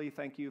electronically.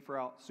 Thank you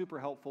for super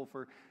helpful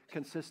for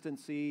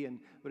consistency.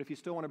 But if you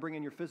still want to bring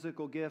in your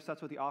physical gifts,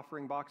 that's what the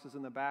offering boxes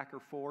in the back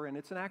are for. And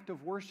it's an act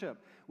of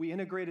worship. We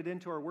integrate it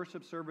into our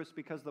worship service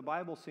because the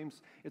Bible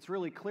it's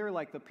really clear,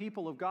 like the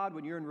people of God,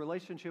 when you're in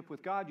relationship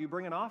with God, you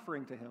bring an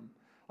offering to Him.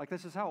 Like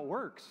this is how it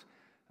works.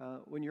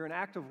 When you're in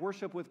act of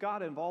worship with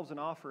God, it involves an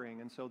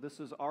offering. And so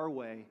this is our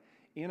way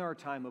in our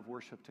time of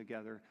worship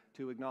together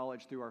to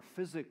acknowledge through our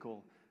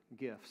physical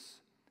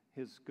gifts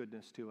His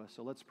goodness to us.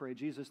 So let's pray.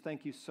 Jesus,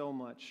 thank you so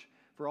much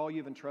for all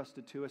you've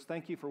entrusted to us.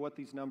 Thank you for what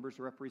these numbers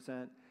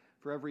represent,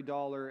 for every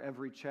dollar,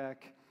 every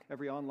check,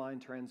 every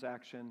online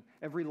transaction,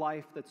 every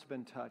life that's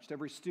been touched,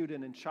 every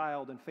student and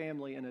child and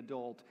family and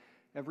adult,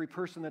 every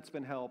person that's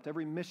been helped,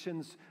 every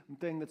missions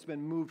thing that's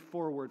been moved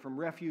forward, from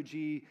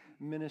refugee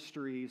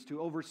ministries to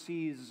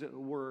overseas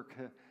work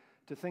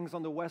to things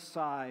on the west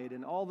side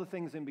and all the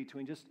things in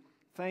between. Just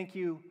thank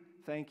you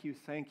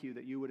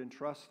that you would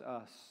entrust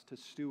us to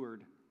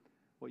steward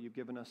what you've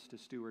given us to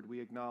steward. We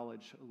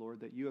acknowledge,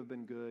 Lord, that you have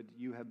been good,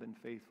 you have been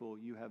faithful,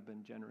 you have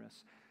been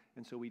generous.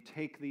 And so we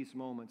take these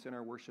moments in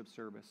our worship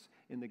service,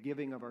 in the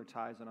giving of our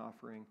tithes and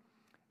offering,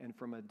 and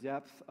from a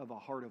depth of a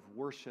heart of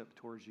worship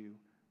towards you,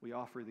 we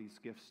offer these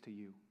gifts to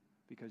you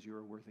because you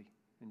are worthy.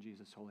 In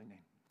Jesus' holy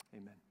name,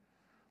 amen.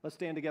 Let's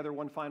stand together,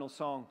 one final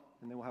song,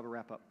 and then we'll have a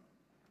wrap up.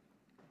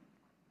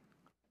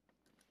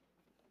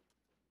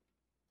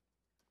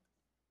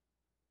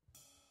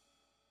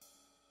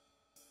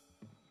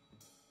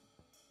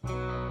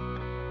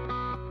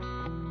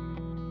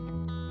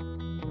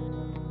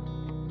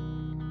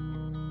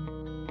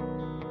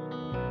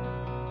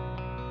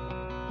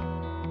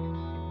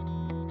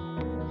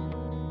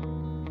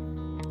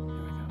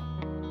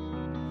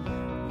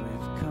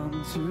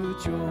 To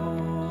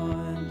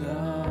join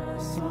the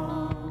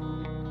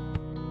song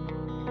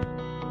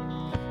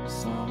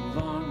sung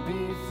long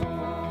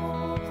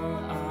before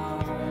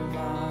our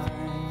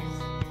lives,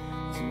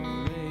 to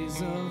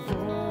raise a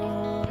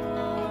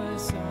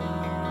voice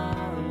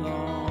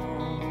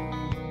along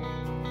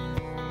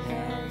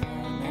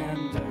heaven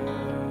and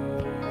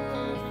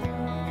earth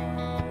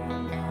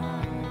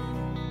alive.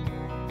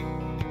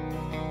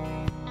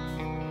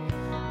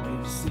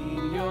 We've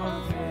seen your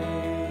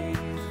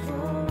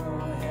faithful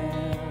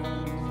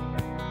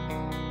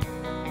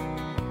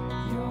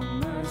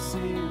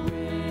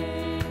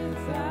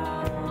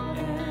without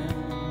end,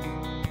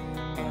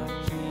 a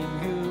King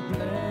who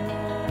blesses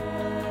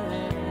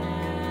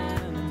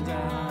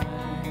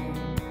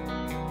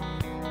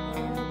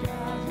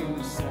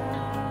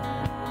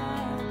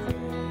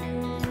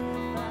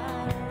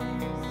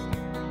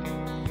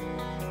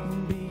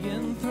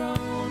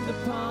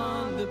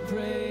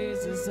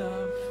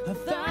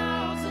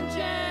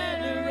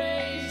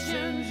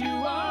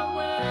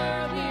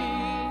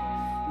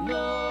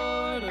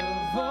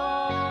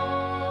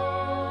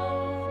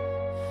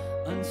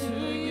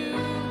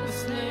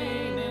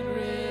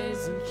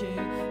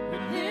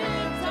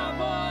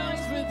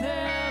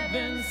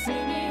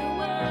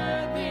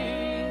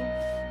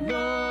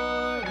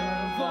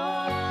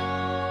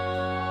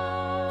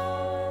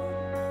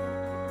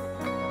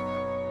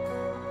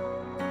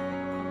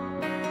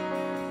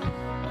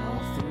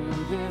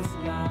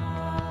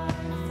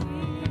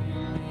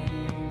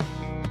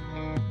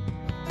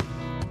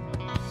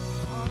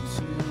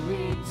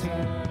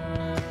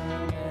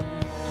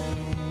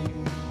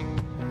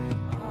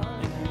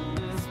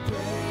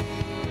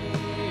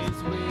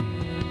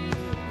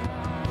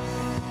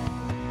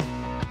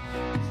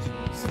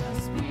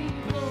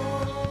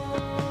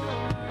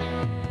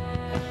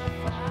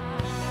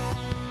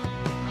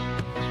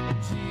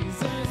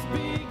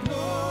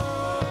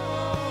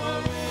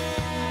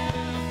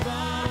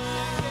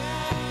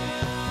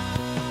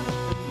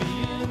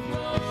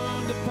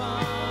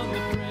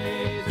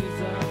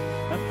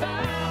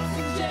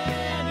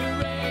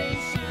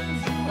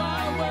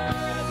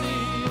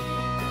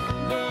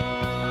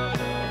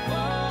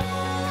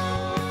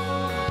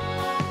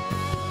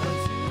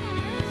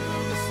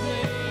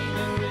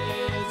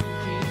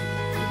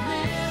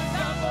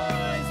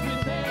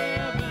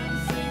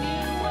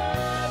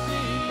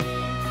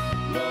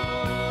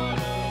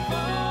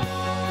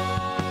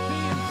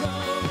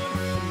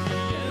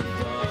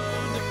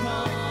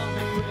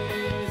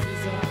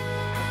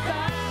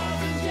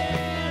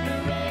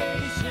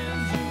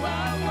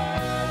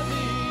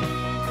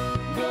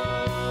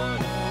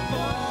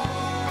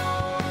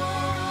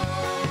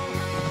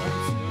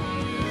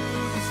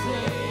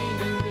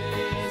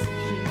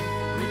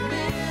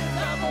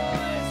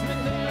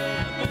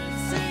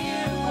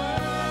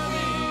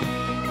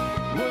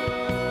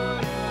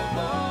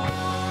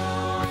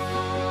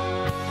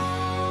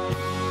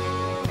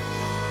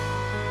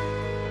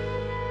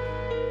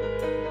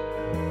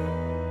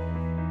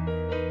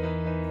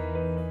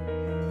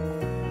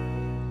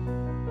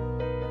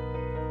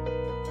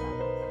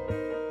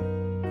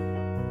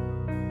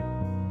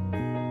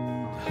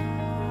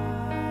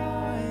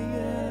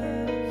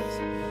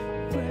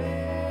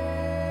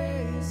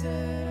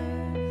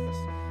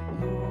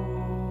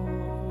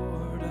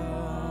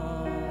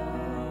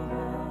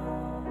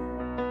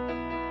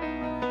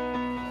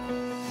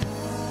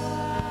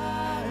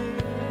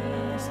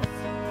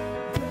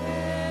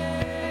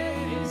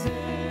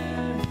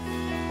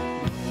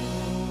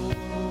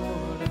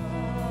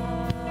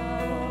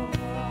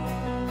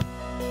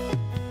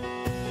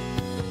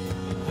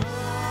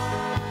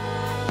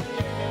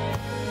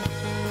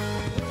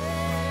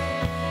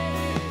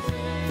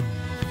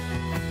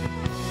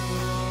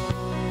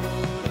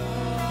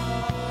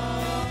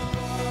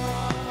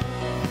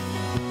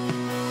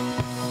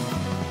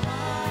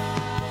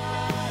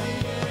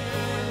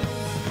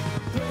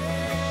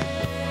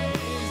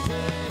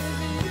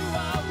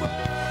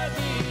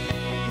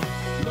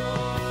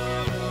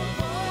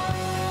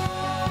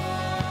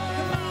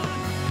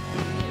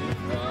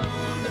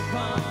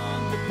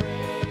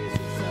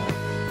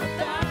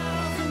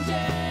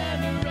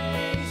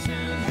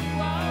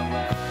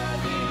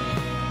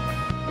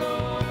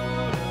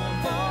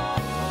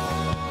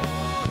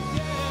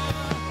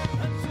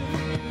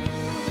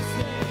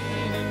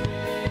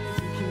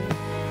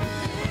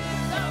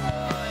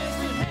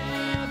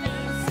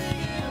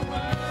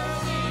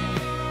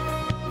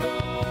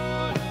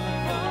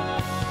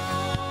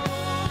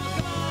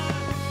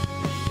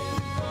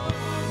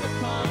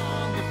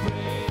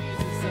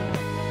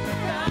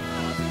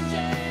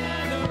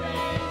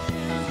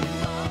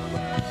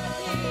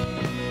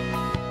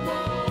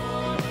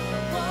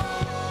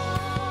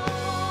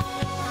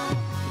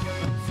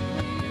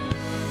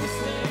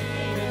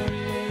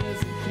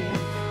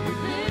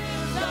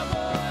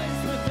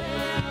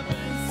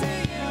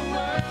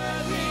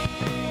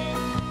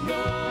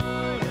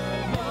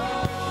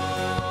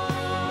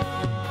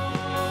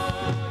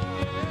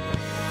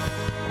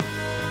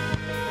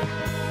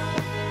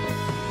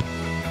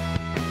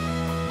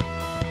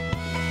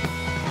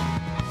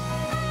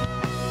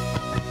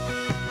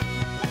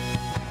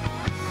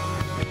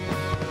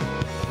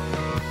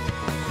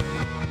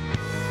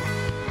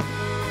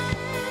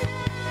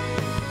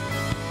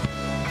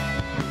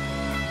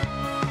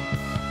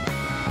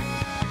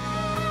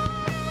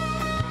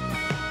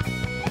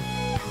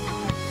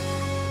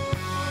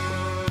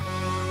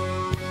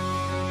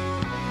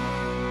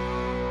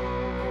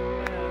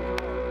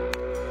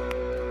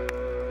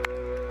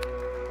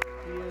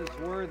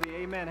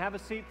Amen. Have a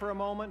seat for a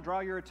moment.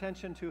 Draw your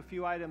attention to a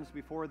few items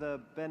before the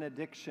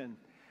benediction.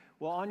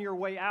 Well, on your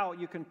way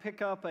out, you can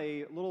pick up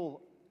a little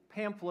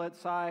pamphlet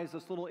size,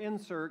 this little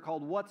insert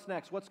called What's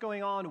Next? What's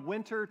going on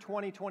winter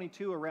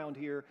 2022 around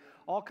here?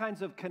 All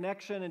kinds of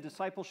connection and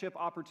discipleship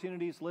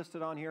opportunities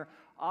listed on here,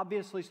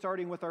 obviously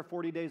starting with our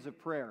 40 days of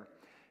prayer.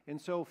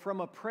 And so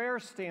from a prayer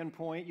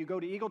standpoint, you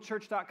go to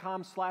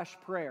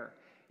eaglechurch.com/prayer.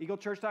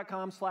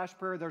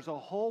 eaglechurch.com/prayer. There's a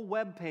whole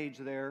web page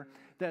there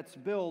that's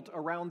built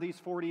around these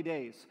 40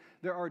 days.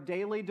 There are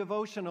daily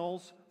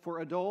devotionals for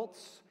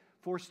adults,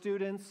 for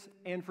students,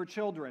 and for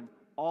children,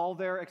 all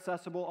there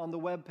accessible on the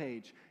web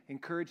page.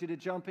 Encourage you to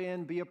jump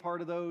in, be a part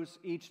of those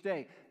each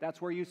day.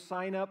 That's where you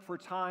sign up for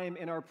time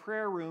in our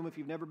prayer room. If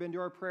you've never been to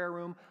our prayer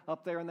room,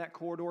 up there in that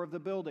corridor of the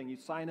building, you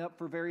sign up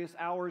for various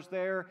hours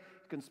there.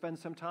 You can spend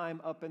some time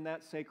up in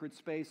that sacred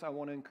space. I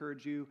want to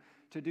encourage you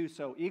to do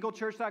so.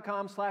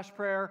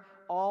 eaglechurch.com/prayer,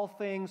 all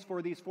things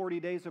for these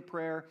 40 days of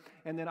prayer.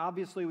 And then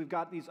obviously we've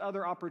got these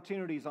other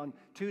opportunities on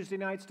Tuesday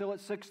night still at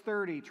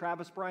 6:30.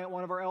 Travis Bryant,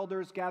 one of our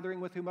elders, gathering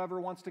with whomever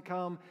wants to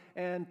come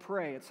and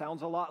pray. It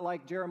sounds a lot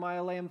like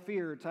Jeremiah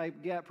Lamphere type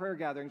prayer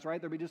gatherings,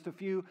 right? There'll be just a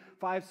few,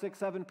 5, 6,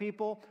 7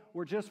 people.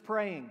 We're just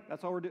praying.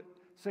 That's all we're doing.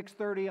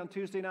 6:30 on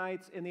Tuesday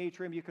nights in the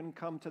atrium. You can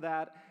come to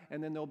that,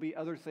 and then there'll be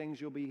other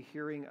things you'll be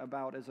hearing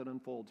about as it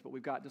unfolds. But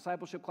we've got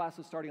discipleship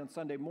classes starting on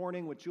Sunday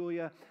morning with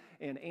Julia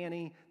and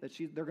Annie.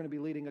 They're going to be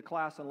leading a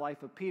class on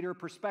life of Peter.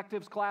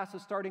 Perspectives class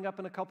is starting up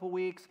in a couple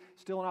weeks.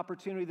 Still an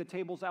opportunity. The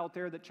table's out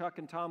there that Chuck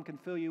and Tom can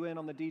fill you in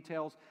on the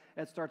details.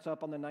 It starts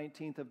up on the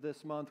 19th of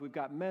this month. We've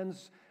got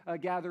men's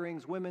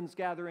gatherings, women's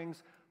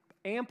gatherings.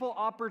 Ample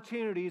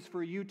opportunities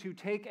for you to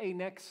take a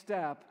next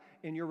step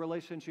in your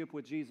relationship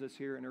with Jesus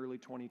here in early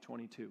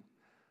 2022.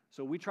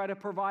 So we try to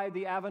provide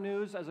the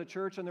avenues as a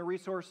church and the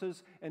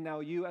resources, and now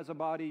you as a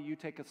body, you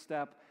take a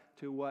step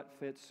to what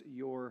fits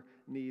your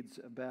needs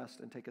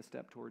best and take a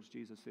step towards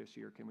Jesus this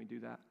year. Can we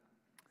do that?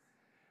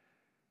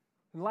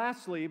 And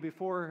lastly,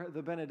 before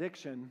the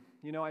benediction,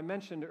 I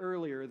mentioned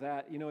earlier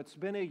that, it's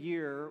been a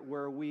year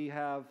where we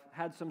have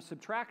had some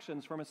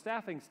subtractions from a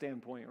staffing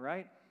standpoint,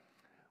 right?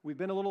 We've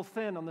been a little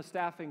thin on the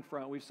staffing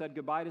front. We've said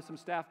goodbye to some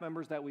staff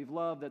members that we've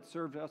loved, that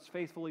served us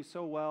faithfully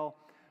so well.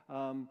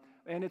 And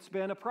it's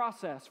been a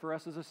process for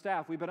us as a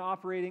staff. We've been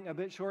operating a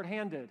bit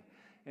shorthanded.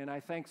 And I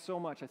thank so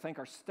much. I thank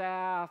our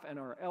staff and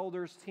our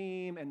elders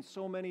team and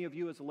so many of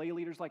you as lay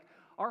leaders. Like,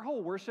 our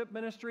whole worship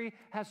ministry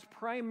has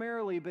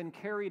primarily been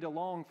carried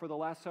along for the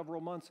last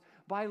several months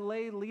by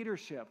lay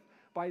leadership,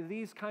 by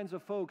these kinds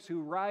of folks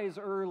who rise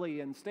early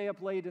and stay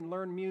up late and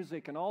learn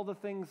music and all the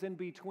things in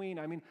between.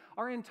 I mean,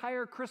 our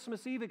entire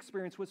Christmas Eve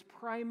experience was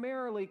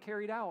primarily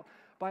carried out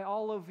by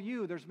all of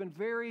you. There's been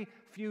very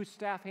few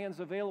staff hands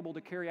available to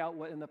carry out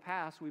what in the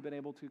past we've been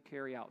able to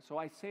carry out. So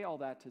I say all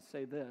that to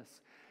say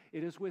this.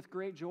 It is with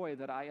great joy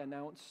that I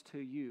announce to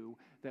you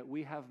that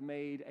we have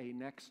made a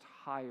next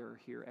hire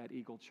here at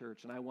Eagle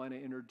Church, and I want to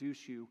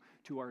introduce you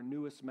to our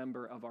newest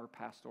member of our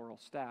pastoral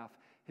staff.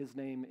 His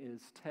name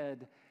is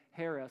Ted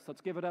Harris.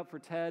 Let's give it up for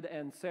Ted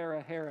and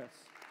Sarah Harris.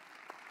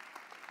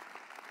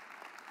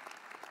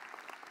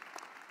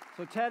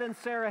 So Ted and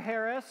Sarah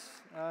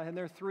Harris and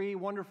their 3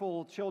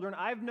 wonderful children.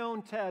 I've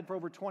known Ted for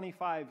over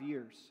 25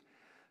 years.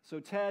 So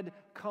Ted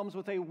comes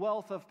with a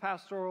wealth of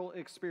pastoral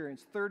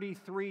experience,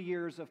 33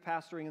 years of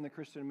pastoring in the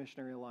Christian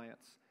Missionary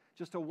Alliance.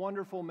 Just a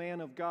wonderful man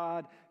of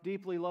God,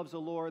 deeply loves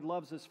the Lord,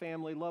 loves his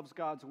family, loves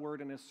God's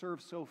word, and has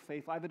served so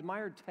faithfully. I've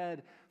admired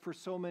Ted for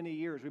so many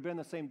years. We've been in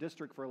the same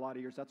district for a lot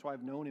of years. That's why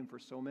I've known him for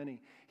so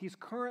many. He's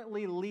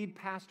currently lead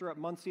pastor at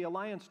Muncie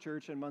Alliance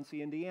Church in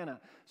Muncie,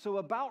 Indiana. So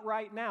about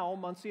right now,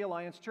 Muncie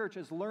Alliance Church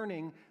is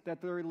learning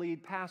that their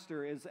lead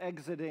pastor is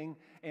exiting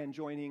and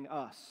joining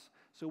us.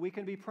 So we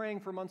can be praying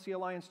for Muncie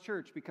Alliance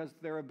Church because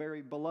they're a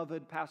very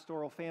beloved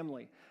pastoral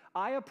family.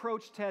 I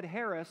approached Ted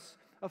Harris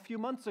a few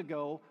months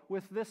ago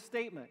with this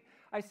statement.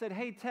 I said,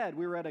 hey, Ted,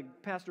 we were at a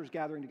pastor's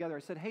gathering together. I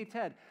said, hey,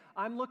 Ted,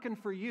 I'm looking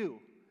for you.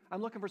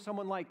 I'm looking for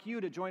someone like you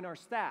to join our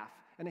staff.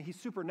 And he's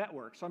super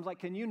networked. So I was like,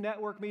 can you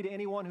network me to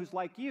anyone who's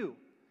like you?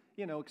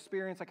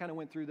 Experience. I kind of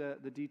went through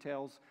the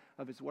details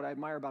of what I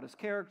admire about his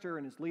character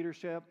and his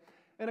leadership.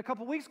 And a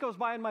couple weeks goes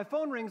by and my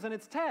phone rings and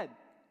it's Ted.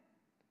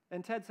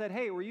 And Ted said,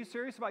 hey, were you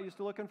serious about you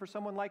still looking for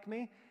someone like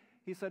me?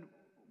 He said,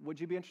 would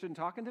you be interested in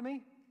talking to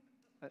me?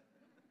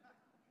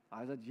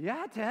 I said,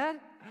 yeah, Ted.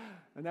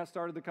 And that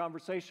started the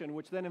conversation,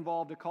 which then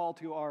involved a call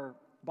to our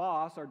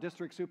boss, our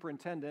district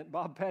superintendent,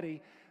 Bob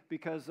Petty,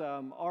 because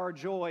our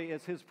joy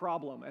is his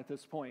problem at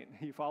this point.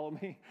 You follow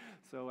me?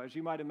 So as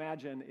you might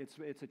imagine,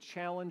 it's a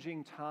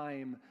challenging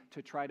time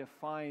to try to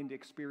find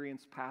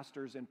experienced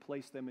pastors and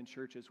place them in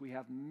churches. We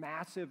have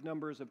massive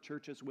numbers of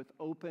churches with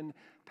open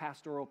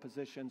pastoral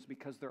positions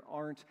because there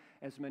aren't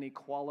as many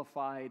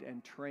qualified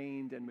and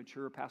trained and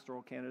mature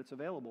pastoral candidates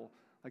available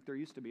like there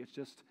used to be.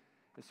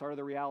 It's sort of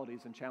the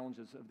realities and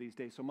challenges of these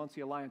days. So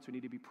Muncie Alliance, we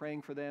need to be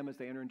praying for them as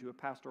they enter into a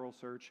pastoral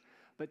search.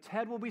 But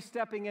Ted will be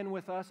stepping in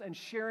with us and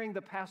sharing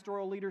the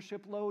pastoral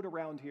leadership load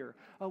around here,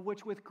 of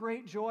which with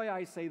great joy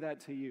I say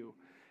that to you.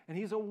 And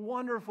he's a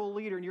wonderful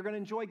leader, and you're going to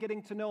enjoy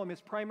getting to know him. His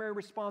primary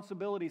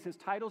responsibilities, his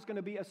title is going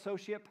to be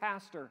associate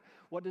pastor.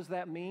 What does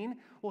that mean?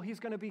 Well, he's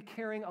going to be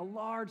carrying a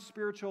large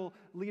spiritual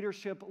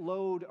leadership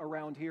load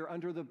around here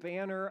under the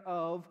banner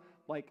of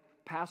like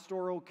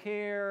pastoral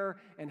care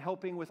and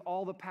helping with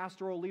all the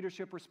pastoral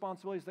leadership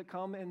responsibilities that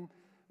come in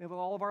with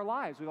all of our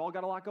lives. We've all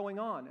got a lot going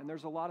on, and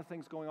there's a lot of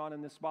things going on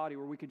in this body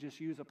where we could just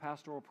use a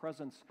pastoral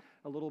presence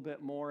a little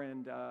bit more,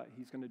 and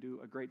he's going to do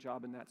a great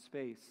job in that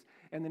space.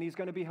 And then he's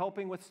going to be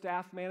helping with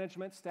staff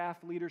management, staff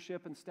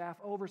leadership, and staff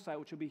oversight,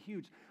 which will be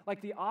huge.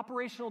 Like the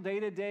operational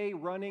day-to-day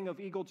running of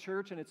Eagle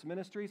Church and its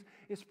ministries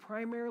is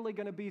primarily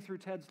going to be through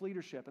Ted's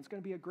leadership. It's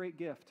going to be a great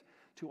gift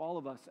to all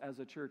of us as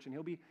a church, and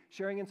he'll be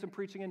sharing in some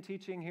preaching and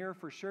teaching here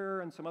for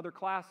sure, and some other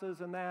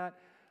classes and that.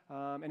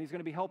 And he's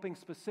going to be helping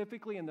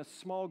specifically in the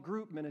small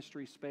group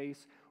ministry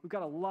space. We've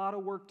got a lot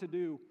of work to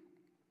do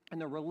in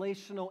the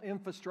relational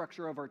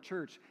infrastructure of our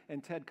church,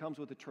 and Ted comes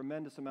with a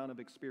tremendous amount of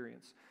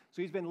experience.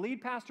 So he's been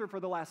lead pastor for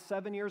the last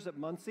 7 years at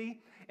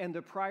Muncie, and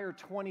the prior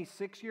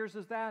 26 years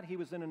is that he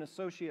was in an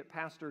associate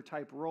pastor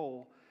type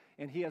role,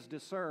 and he has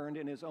discerned,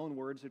 in his own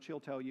words, which he'll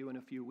tell you in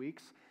a few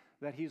weeks,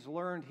 that he's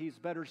learned he's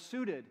better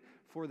suited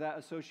for that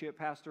associate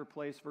pastor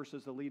place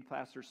versus the lead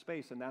pastor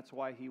space, and that's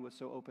why he was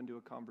so open to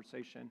a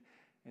conversation.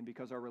 And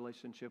because our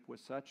relationship was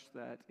such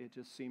that it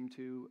just seemed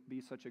to be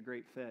such a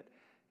great fit.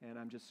 And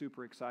I'm just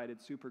super excited,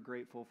 super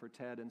grateful for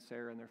Ted and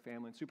Sarah and their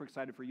family, and super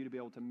excited for you to be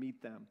able to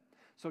meet them.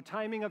 So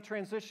timing of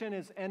transition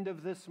is end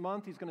of this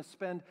month. He's going to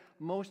spend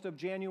most of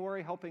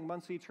January helping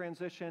Muncie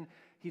transition.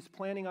 He's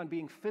planning on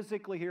being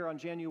physically here on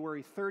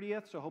January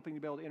 30th, so hoping to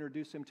be able to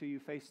introduce him to you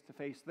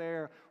face-to-face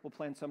there. We'll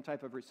plan some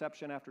type of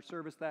reception after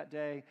service that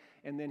day,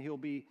 and then he'll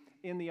be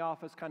in the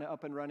office kind of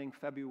up and running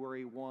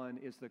February 1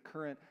 is the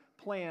current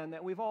plan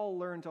that we've all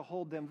learned to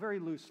hold them very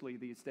loosely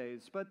these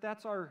days. But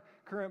that's our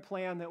current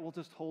plan that we'll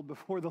just hold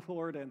before the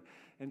Lord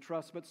and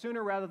trust. But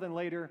sooner rather than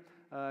later,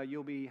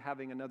 you'll be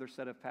having another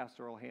set of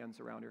pastoral hands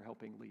around here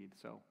helping lead.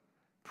 So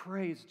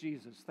praise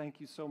Jesus.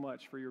 Thank you so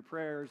much for your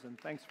prayers, and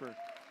thanks for...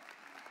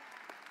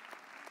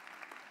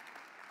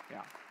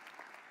 Yeah.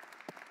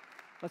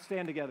 Let's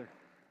stand together.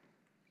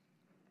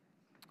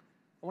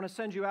 I want to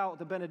send you out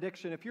with a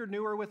benediction. If you're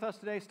newer with us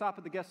today, stop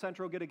at the Guest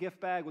Central, get a gift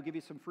bag. We'll give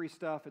you some free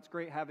stuff. It's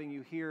great having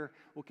you here.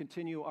 We'll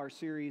continue our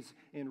series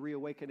in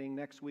Reawakening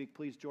next week.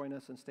 Please join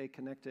us and stay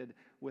connected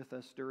with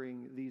us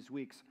during these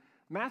weeks.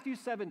 Matthew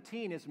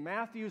 17 is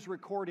Matthew's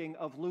recording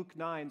of Luke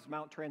 9's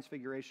Mount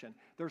Transfiguration.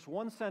 There's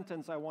one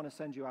sentence I want to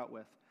send you out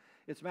with.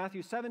 It's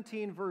Matthew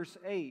 17, verse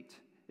 8.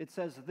 It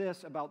says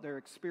this about their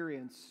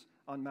experience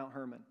on Mount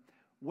Hermon.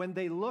 When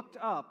they looked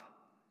up,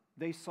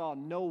 they saw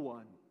no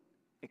one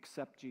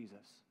except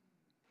Jesus.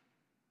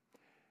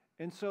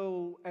 And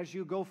so as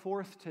you go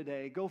forth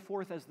today, go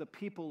forth as the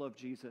people of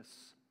Jesus,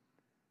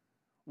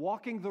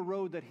 walking the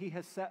road that he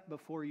has set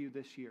before you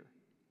this year.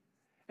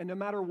 And no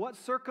matter what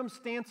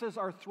circumstances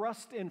are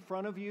thrust in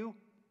front of you,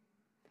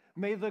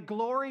 may the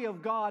glory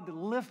of God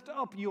lift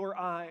up your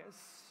eyes,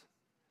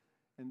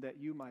 and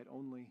that you might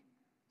only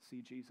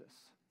see Jesus.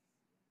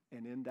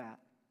 And in that,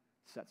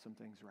 set some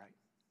things right.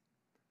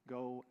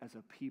 Go as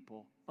a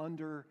people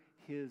under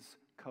his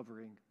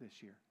covering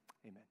this year.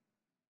 Amen.